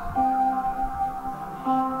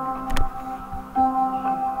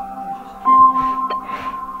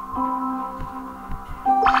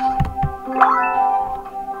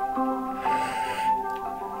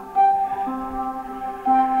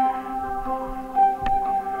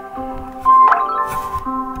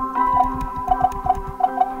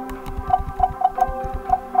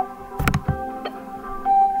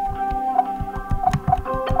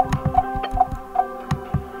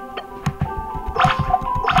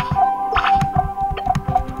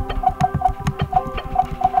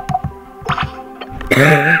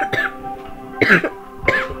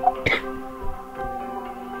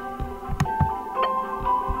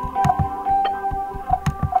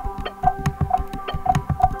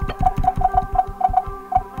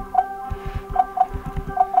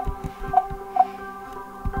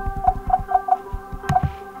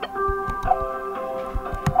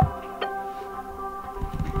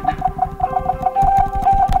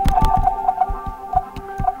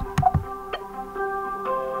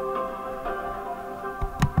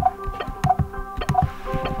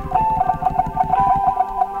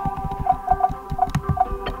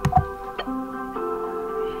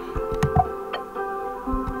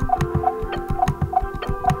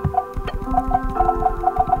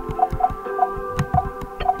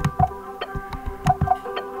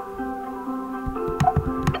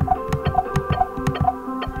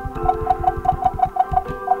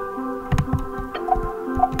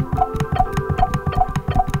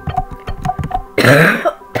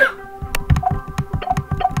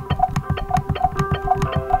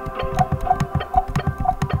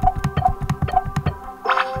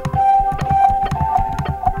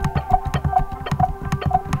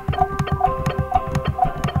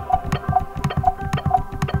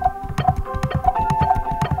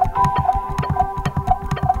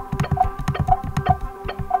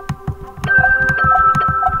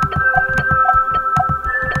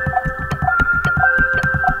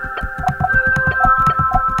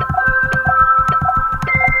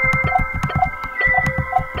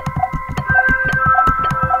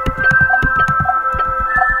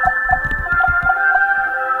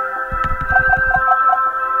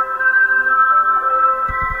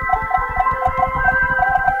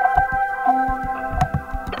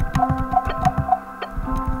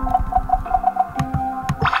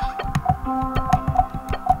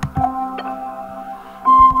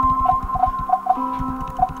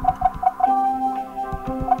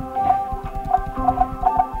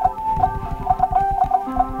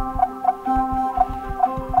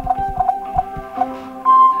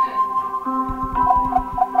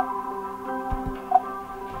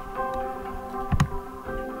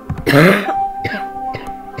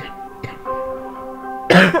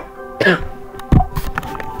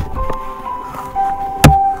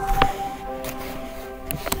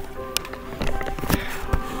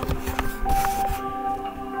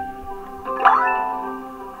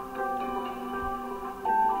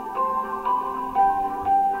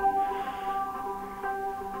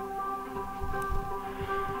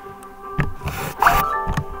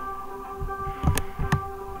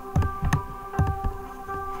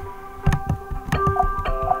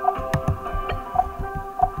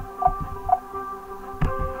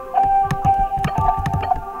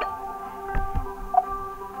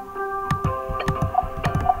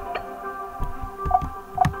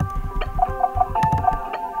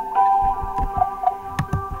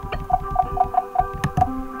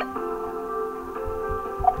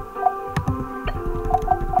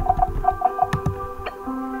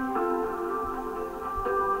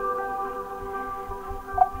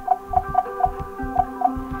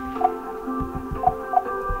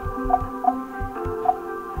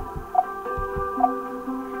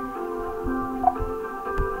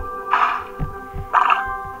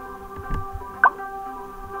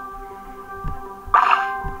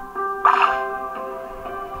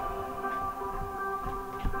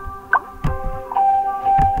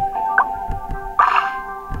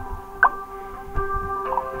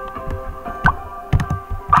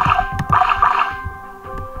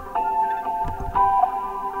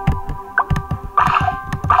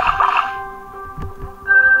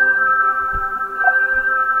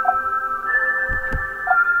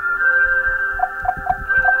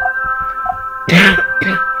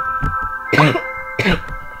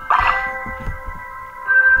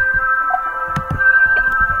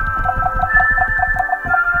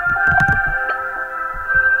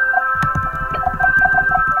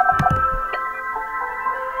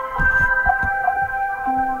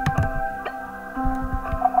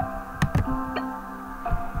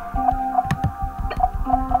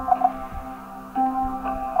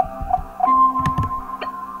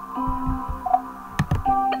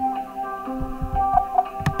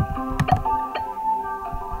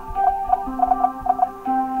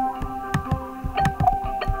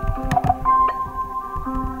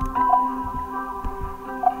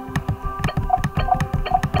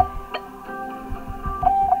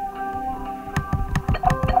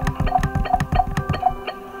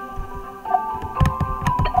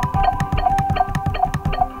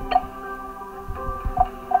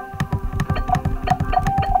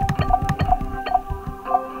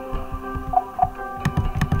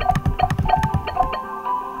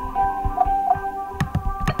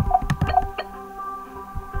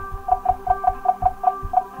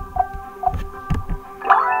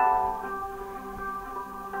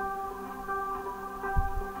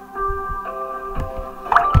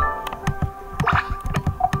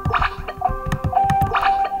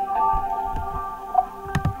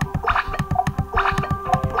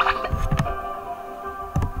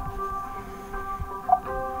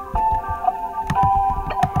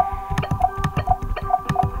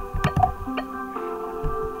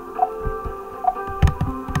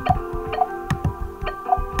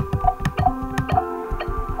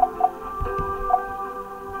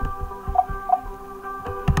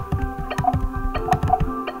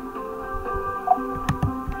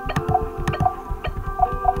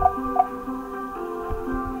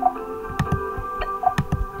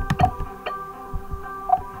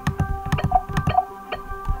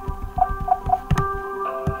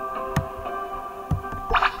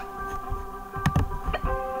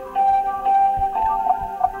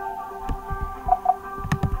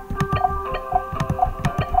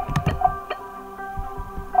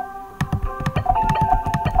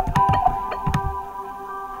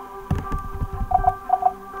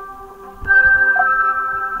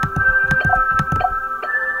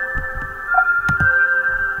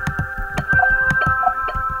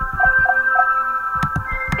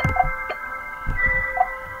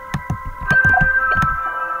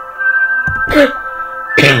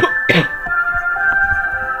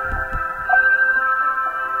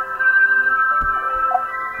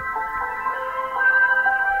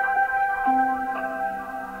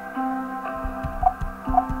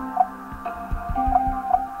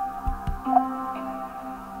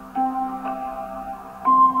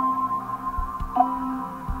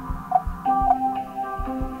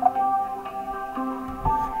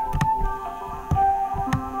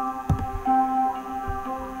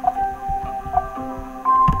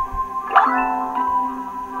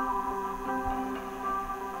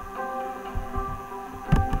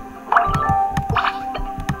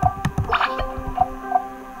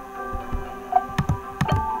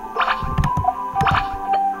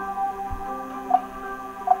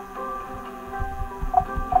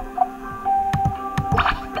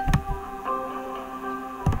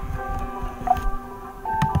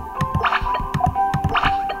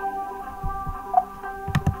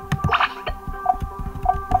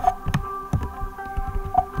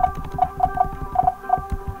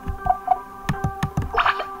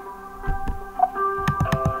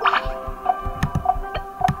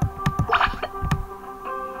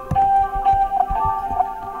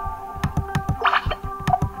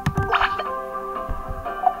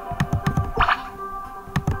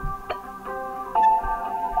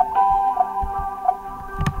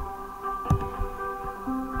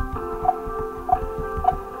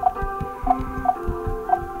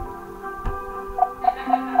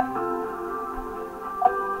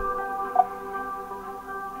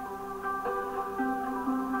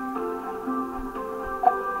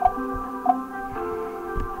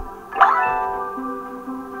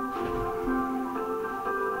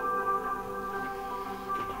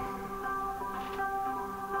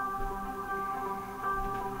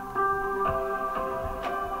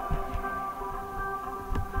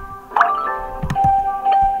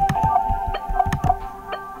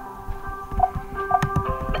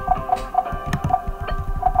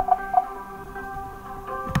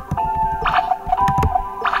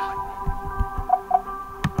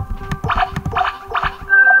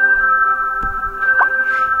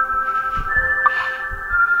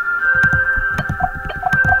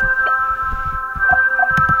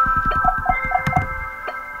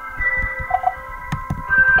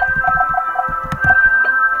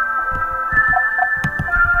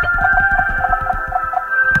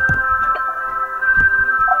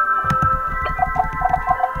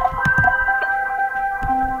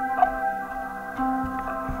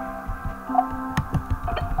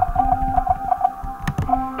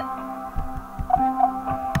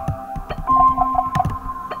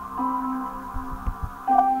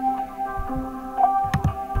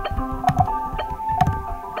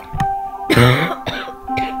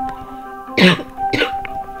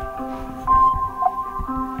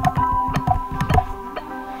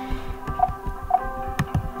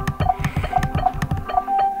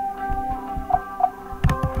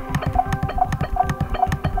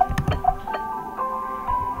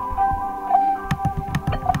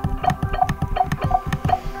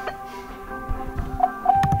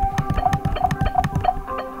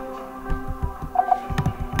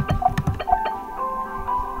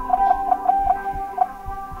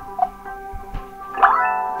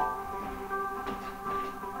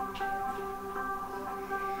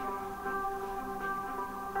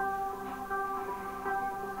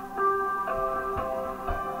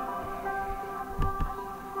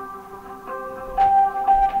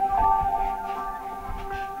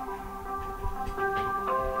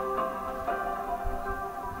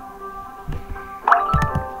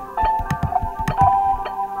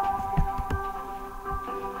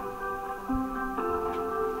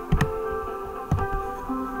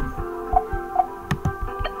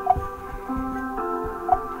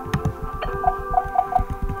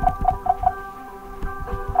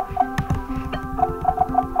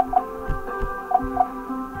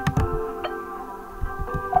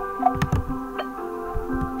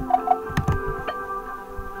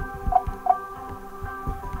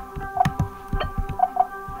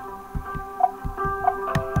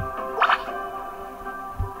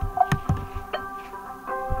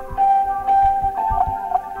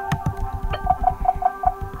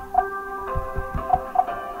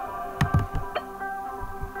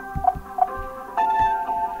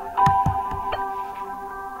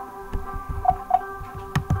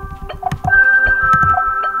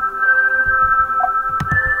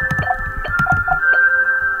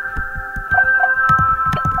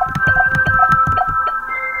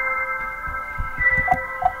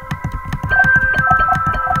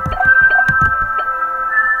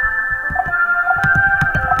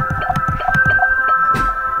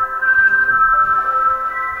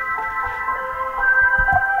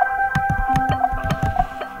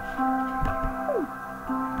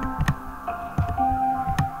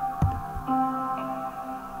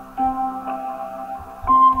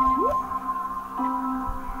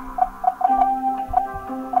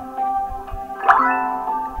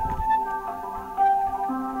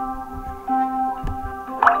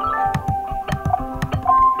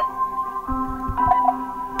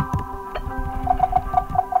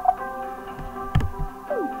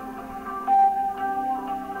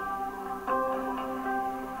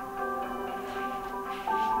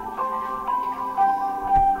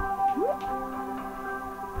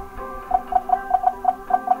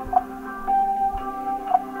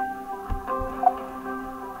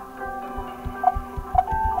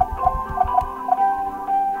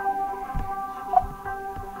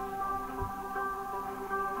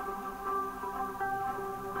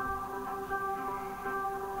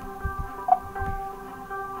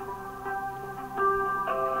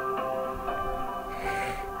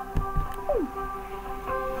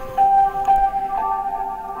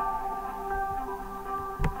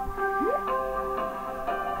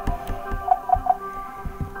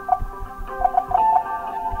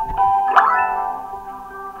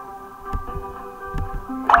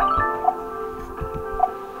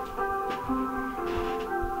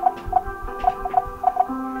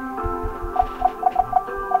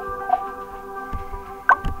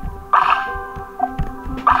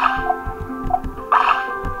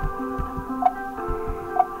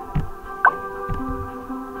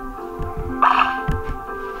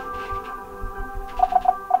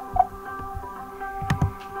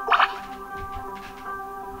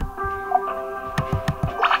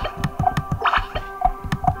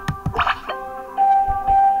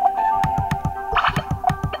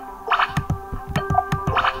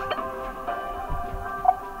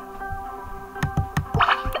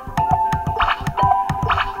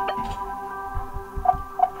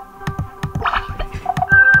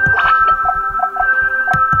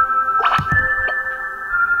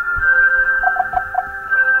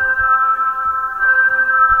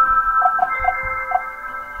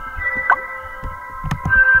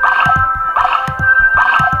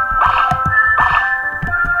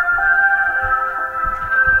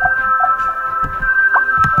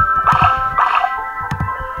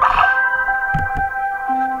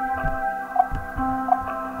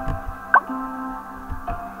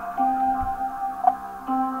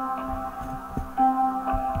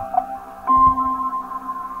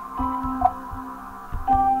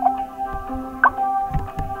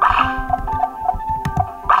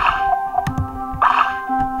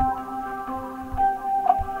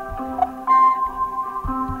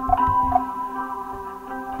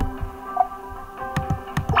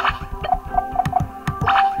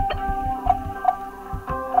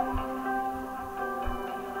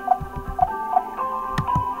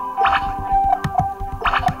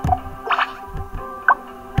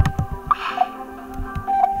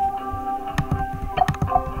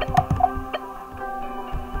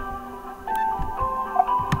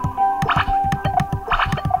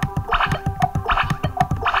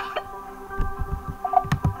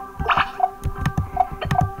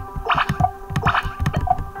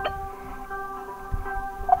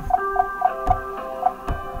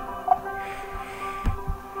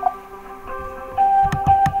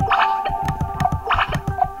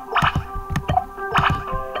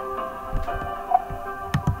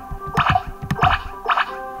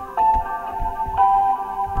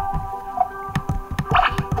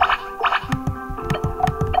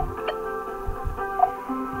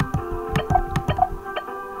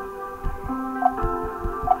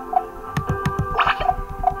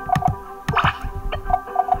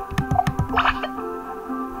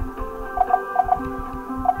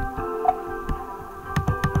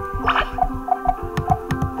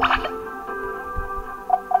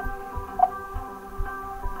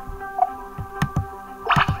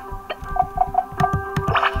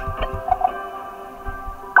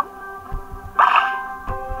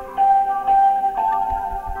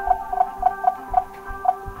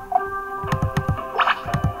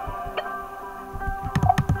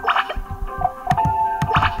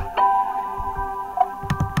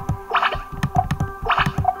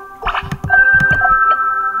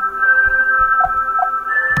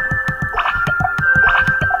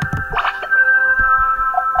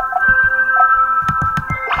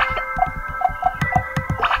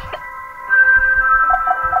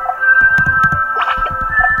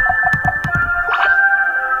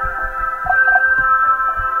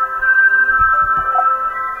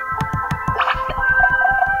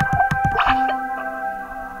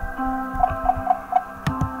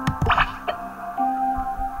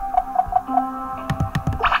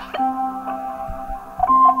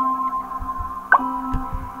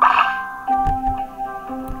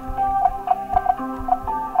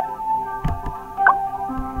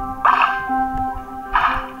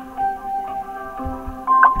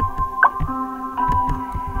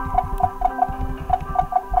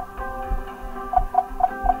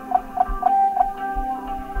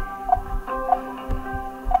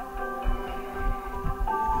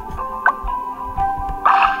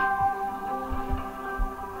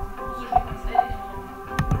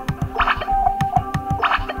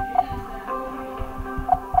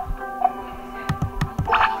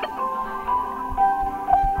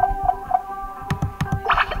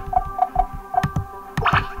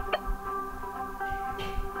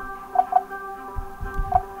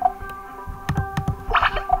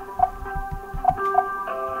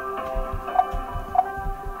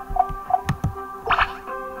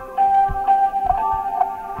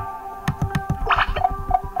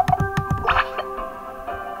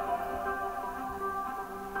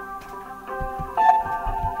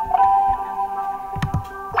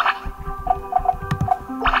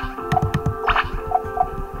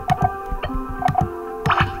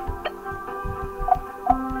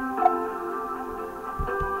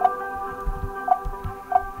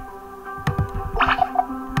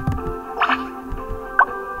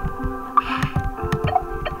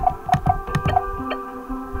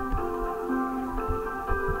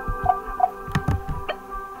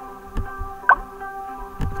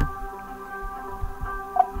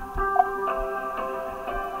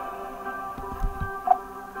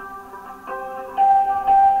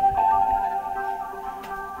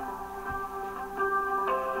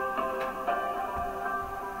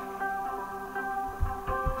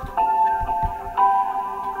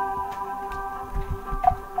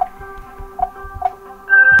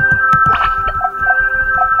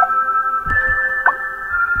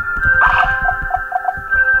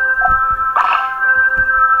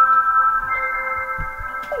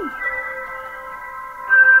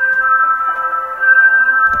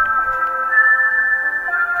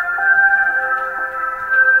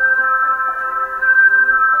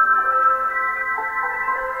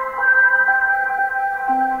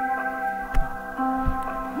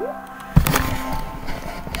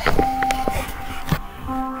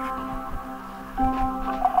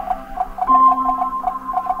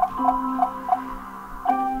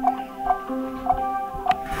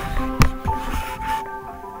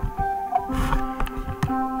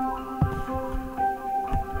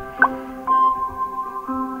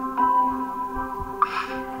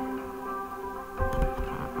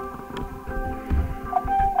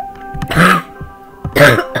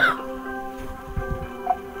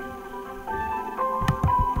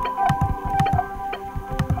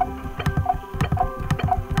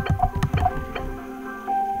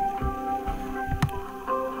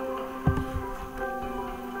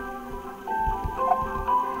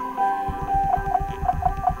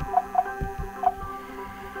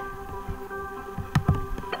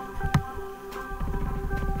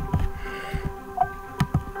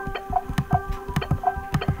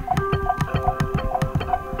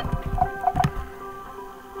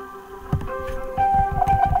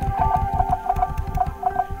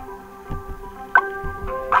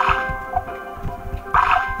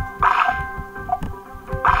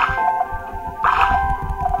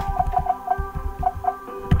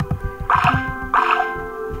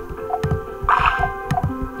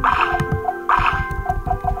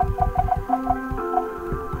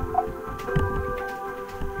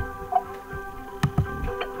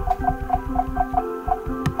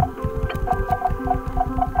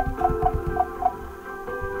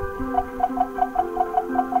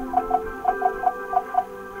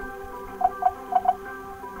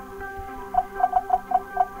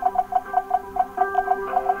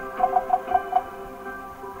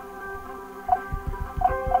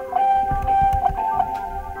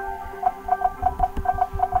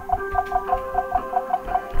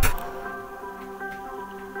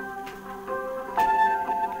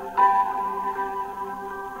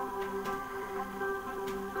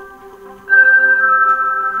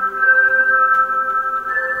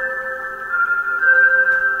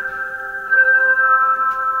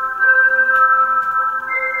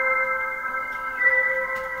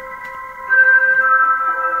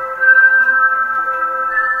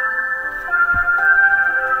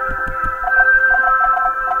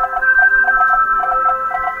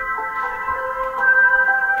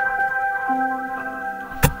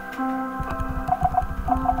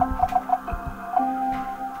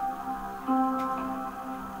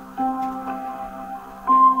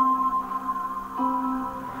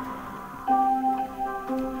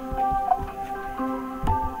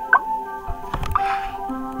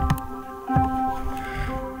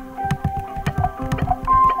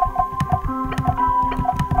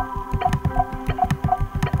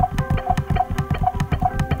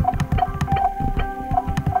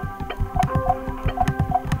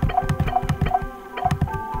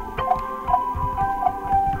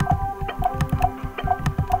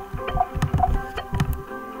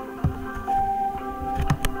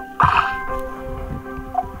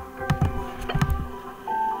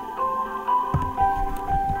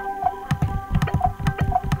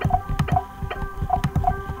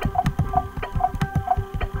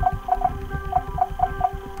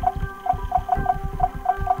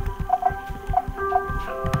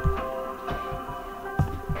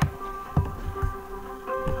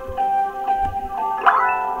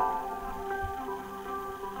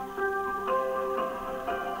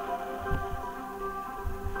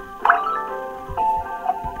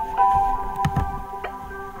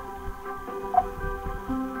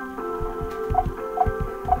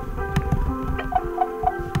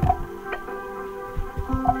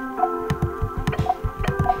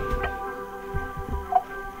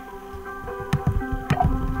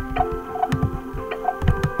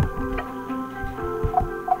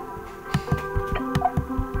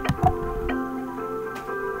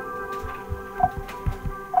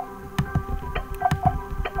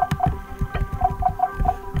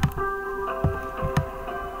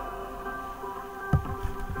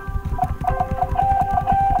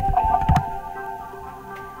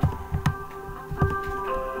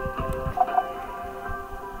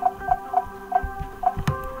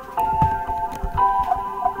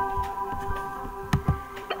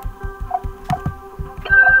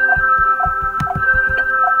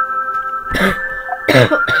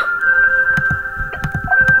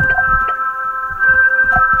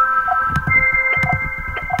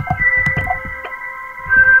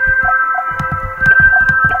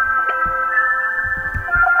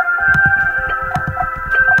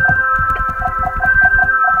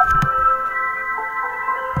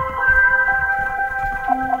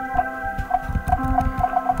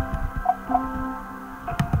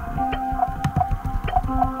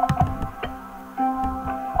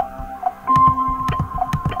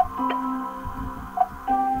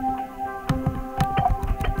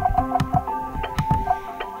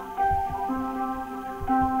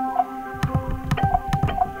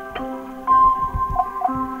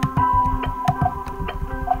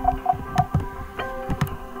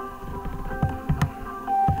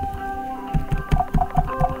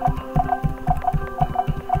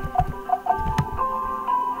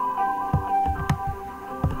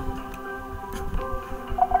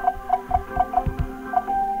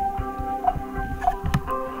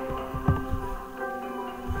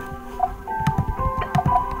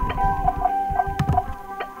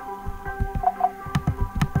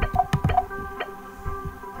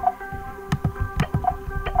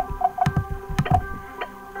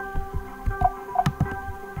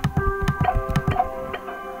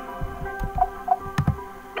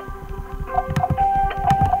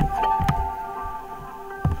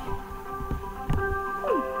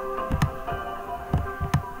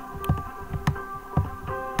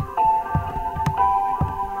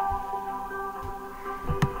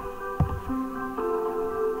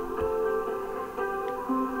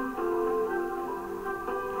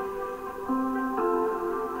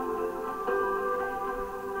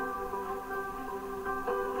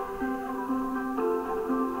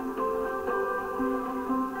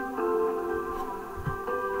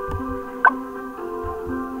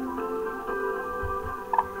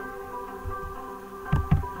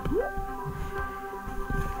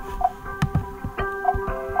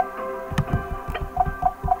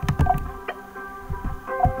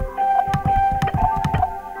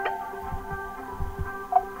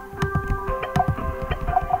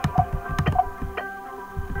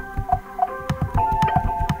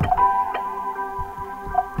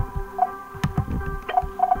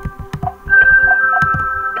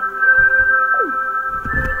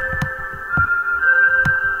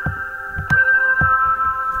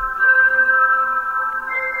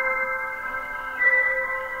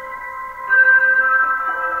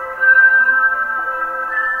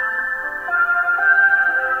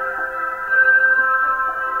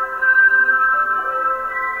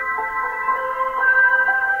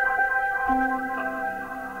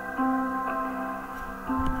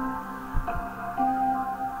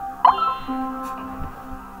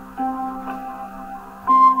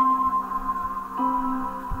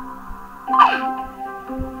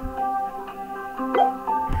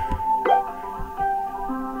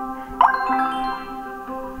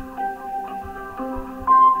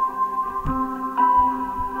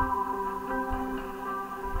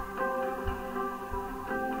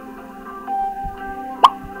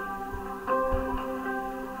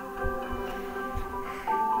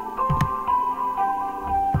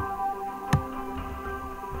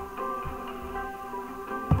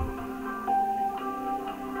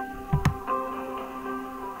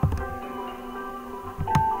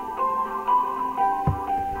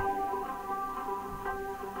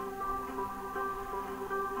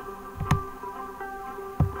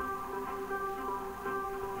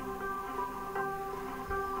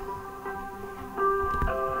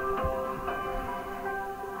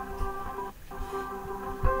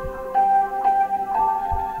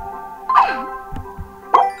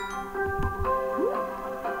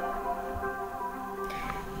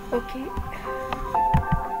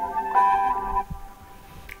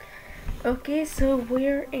 Okay, so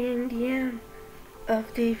we're in the end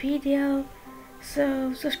of the video.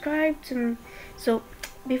 So subscribe to me. So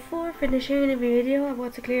before finishing the video, I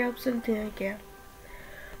want to clear up something again.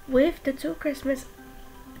 With the 2 Christmas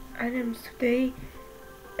items today,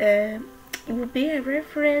 it will be a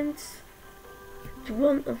reference to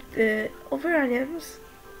one of the other items.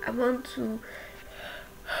 I want to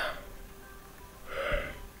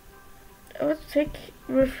take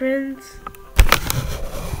reference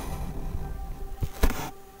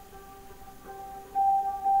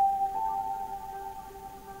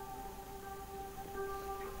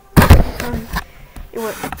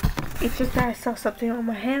it's just that I saw something on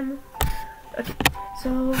my hand. Okay, so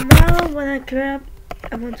now what I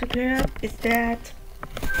want to clear up is that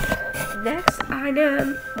next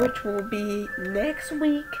item, which will be next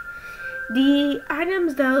week, the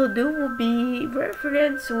items that I'll do will be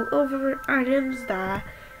reference to other items that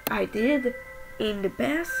I did in the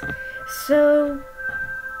past. So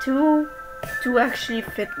to actually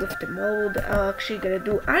fit with the mold, I'm actually gonna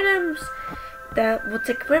do items that will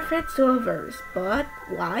take reference to others. But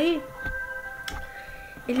why?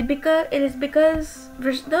 It is because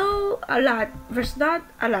there's not a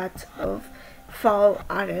lot of fall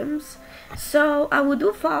items. So I will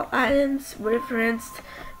do fall items referenced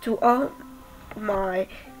to all my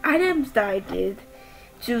items that I did,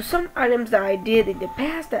 to some items that I did in the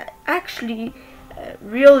past that actually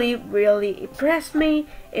really impressed me,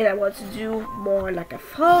 and I want to do more like a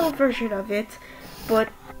fall version of it, but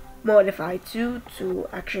modified to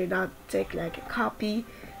actually not take like a copy,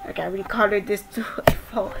 like I recolored this to a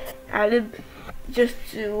fall item, just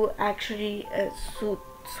to actually to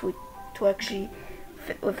actually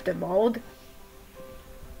fit with the mold.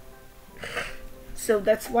 So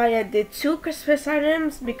that's why I did 2 Christmas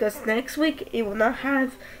items, because next week it will not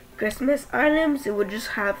have Christmas items, it will just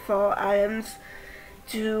have fall items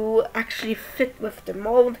to actually fit with the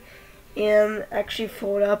mold and actually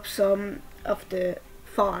fold up some of the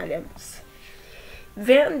fall items.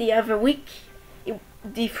 Then the other week,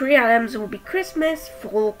 the 3 items will be Christmas,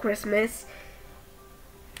 full Christmas,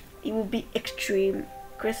 it will be extreme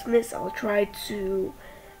Christmas. I'll try to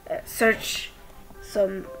search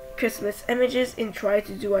some Christmas images and try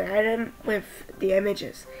to do an item with the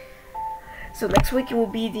images. So next week it will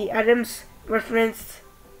be the items referenced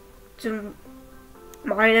to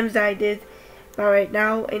my items that I did, but right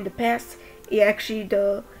now in the past it actually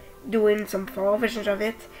doing some fall versions of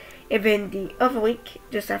it. And then the other week,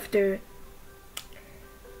 just after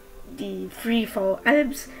the 3 fall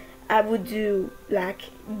items, I would do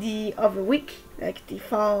like the other week, like the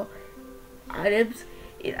fall items,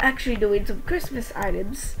 it actually doing some Christmas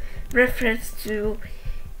items reference to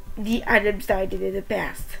the items that I did in the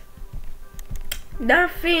past.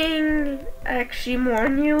 Nothing actually more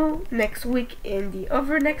new next week and the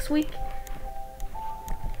other next week.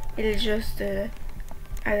 It is just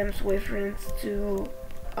items reference to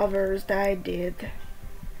others that I did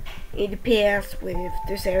in the past with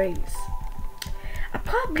the series. I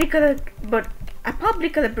probably gonna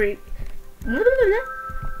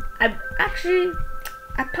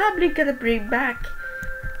bring back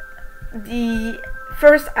the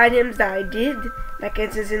first items that I did, like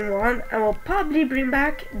in season 1. I will probably bring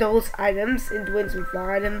back those items and doing some fall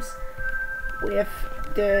items with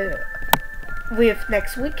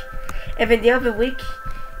next week, and then the other week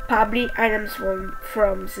probably items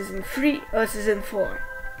from season 3 or season 4,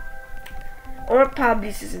 or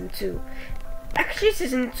probably season 2. Actually,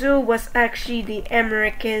 season 2 was actually the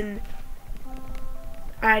American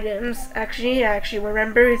items. I actually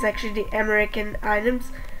remember it's actually the American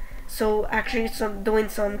items. So actually doing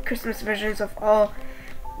some Christmas versions of all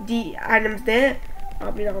the items there.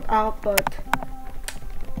 Probably not all, but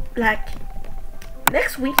like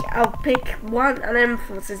next week I'll pick one item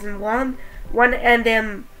from season 1, one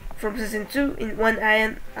item from season 2, and one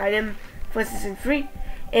item for season 3,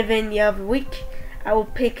 and then the other week I will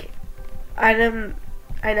pick an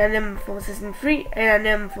item from season 3, an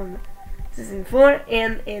item from season 4,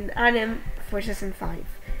 and an item for season 5.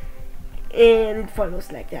 And it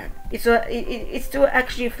follows like that. It's still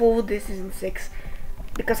actually full this season 6,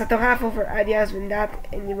 because I don't have other ideas in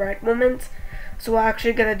the right moment. So I'm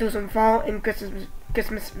actually gonna do some fall and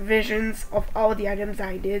Christmas visions of all the items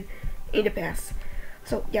I did in the past.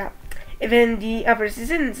 So yeah, and then the other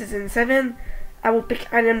season 7, I will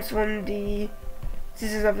pick items from the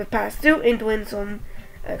seasons of the past too, and doing some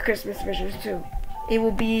Christmas visions too. It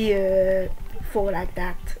will be full like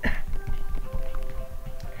that.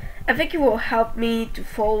 I think it will help me to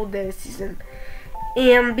follow the season,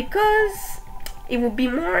 and because it will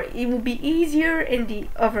be easier in the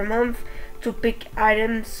other month to pick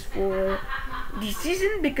items for this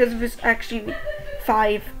season because it was actually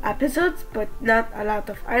 5 episodes, but not a lot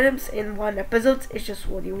of items in one episode. It's just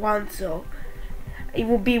what you want, so it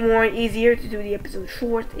will be more easier to do the episode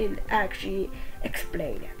short and actually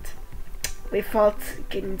explain it without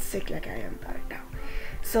getting sick like I am right now.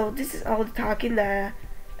 So this is all the talking that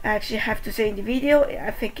I actually have to say in the video.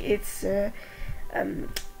 I think it's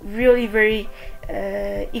really very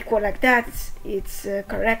equal like that. It's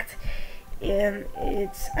correct, and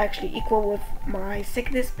it's actually equal with my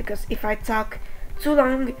sickness, because if I talk too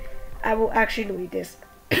long I will actually lose this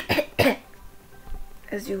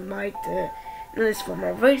as you might notice from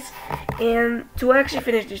my voice. And to actually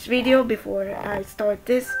finish this video before I start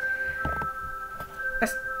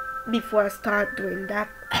doing that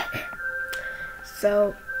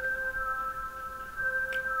so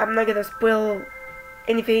I'm not gonna spoil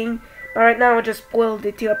anything, but right now I'll just spoil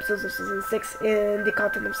the 2 episodes of season 6 and the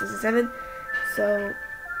content of season 7. So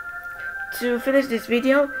to finish this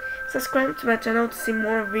video, subscribe to my channel to see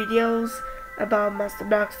more videos about Master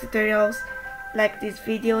Blocks tutorials. Like this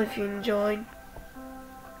video if you enjoyed.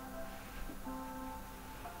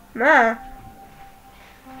 Ma!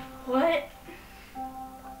 What?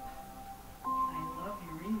 I love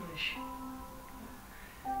your English.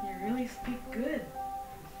 You really speak good.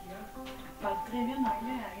 Tu parles très bien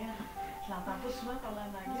anglais, Ariane. Je l'entends pas souvent parler en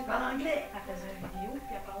anglais. Tu parles anglais? Elle faisait une vidéo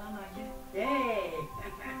puis elle parlait en anglais. Yay! Elle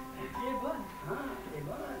est très bonne. Ah, c'est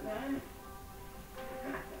bon, hein?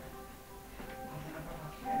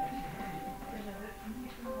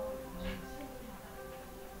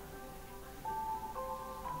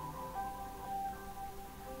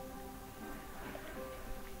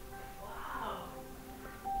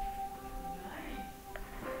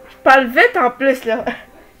 Je parle vite en plus là.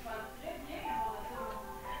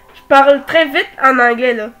 Je parle très vite en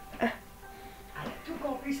anglais là. Elle a tout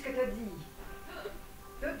compris ce que t'as dit.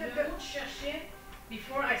 Le mot que je cherchais,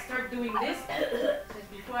 before I start doing this, is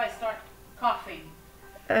before I start coughing.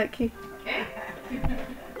 Ok. Okay?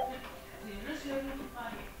 C'est juste le mot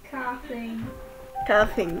qui Coughing.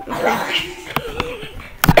 Coughing.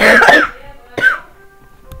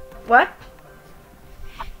 What?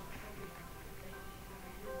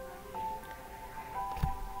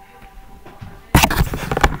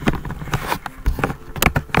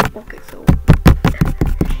 Okay, so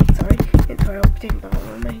sorry, interrupting my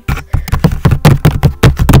roommates.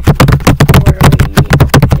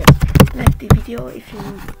 Like the video if you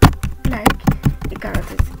like the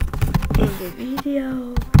characters in the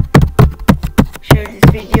video. Share this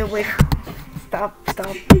video with stop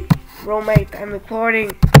roommate, I'm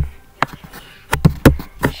recording.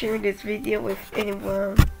 Share this video with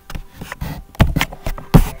anyone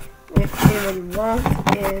you want,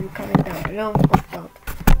 and comment down below about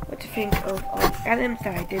what you think of all the items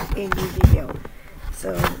that I did in the video.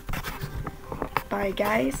 So bye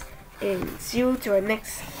guys, and see you to our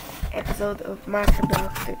next episode of Master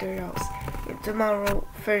Blocks tutorials, and tomorrow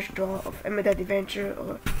first draw of Emerald Adventure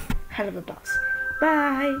or Hell of a Boss.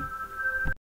 Bye!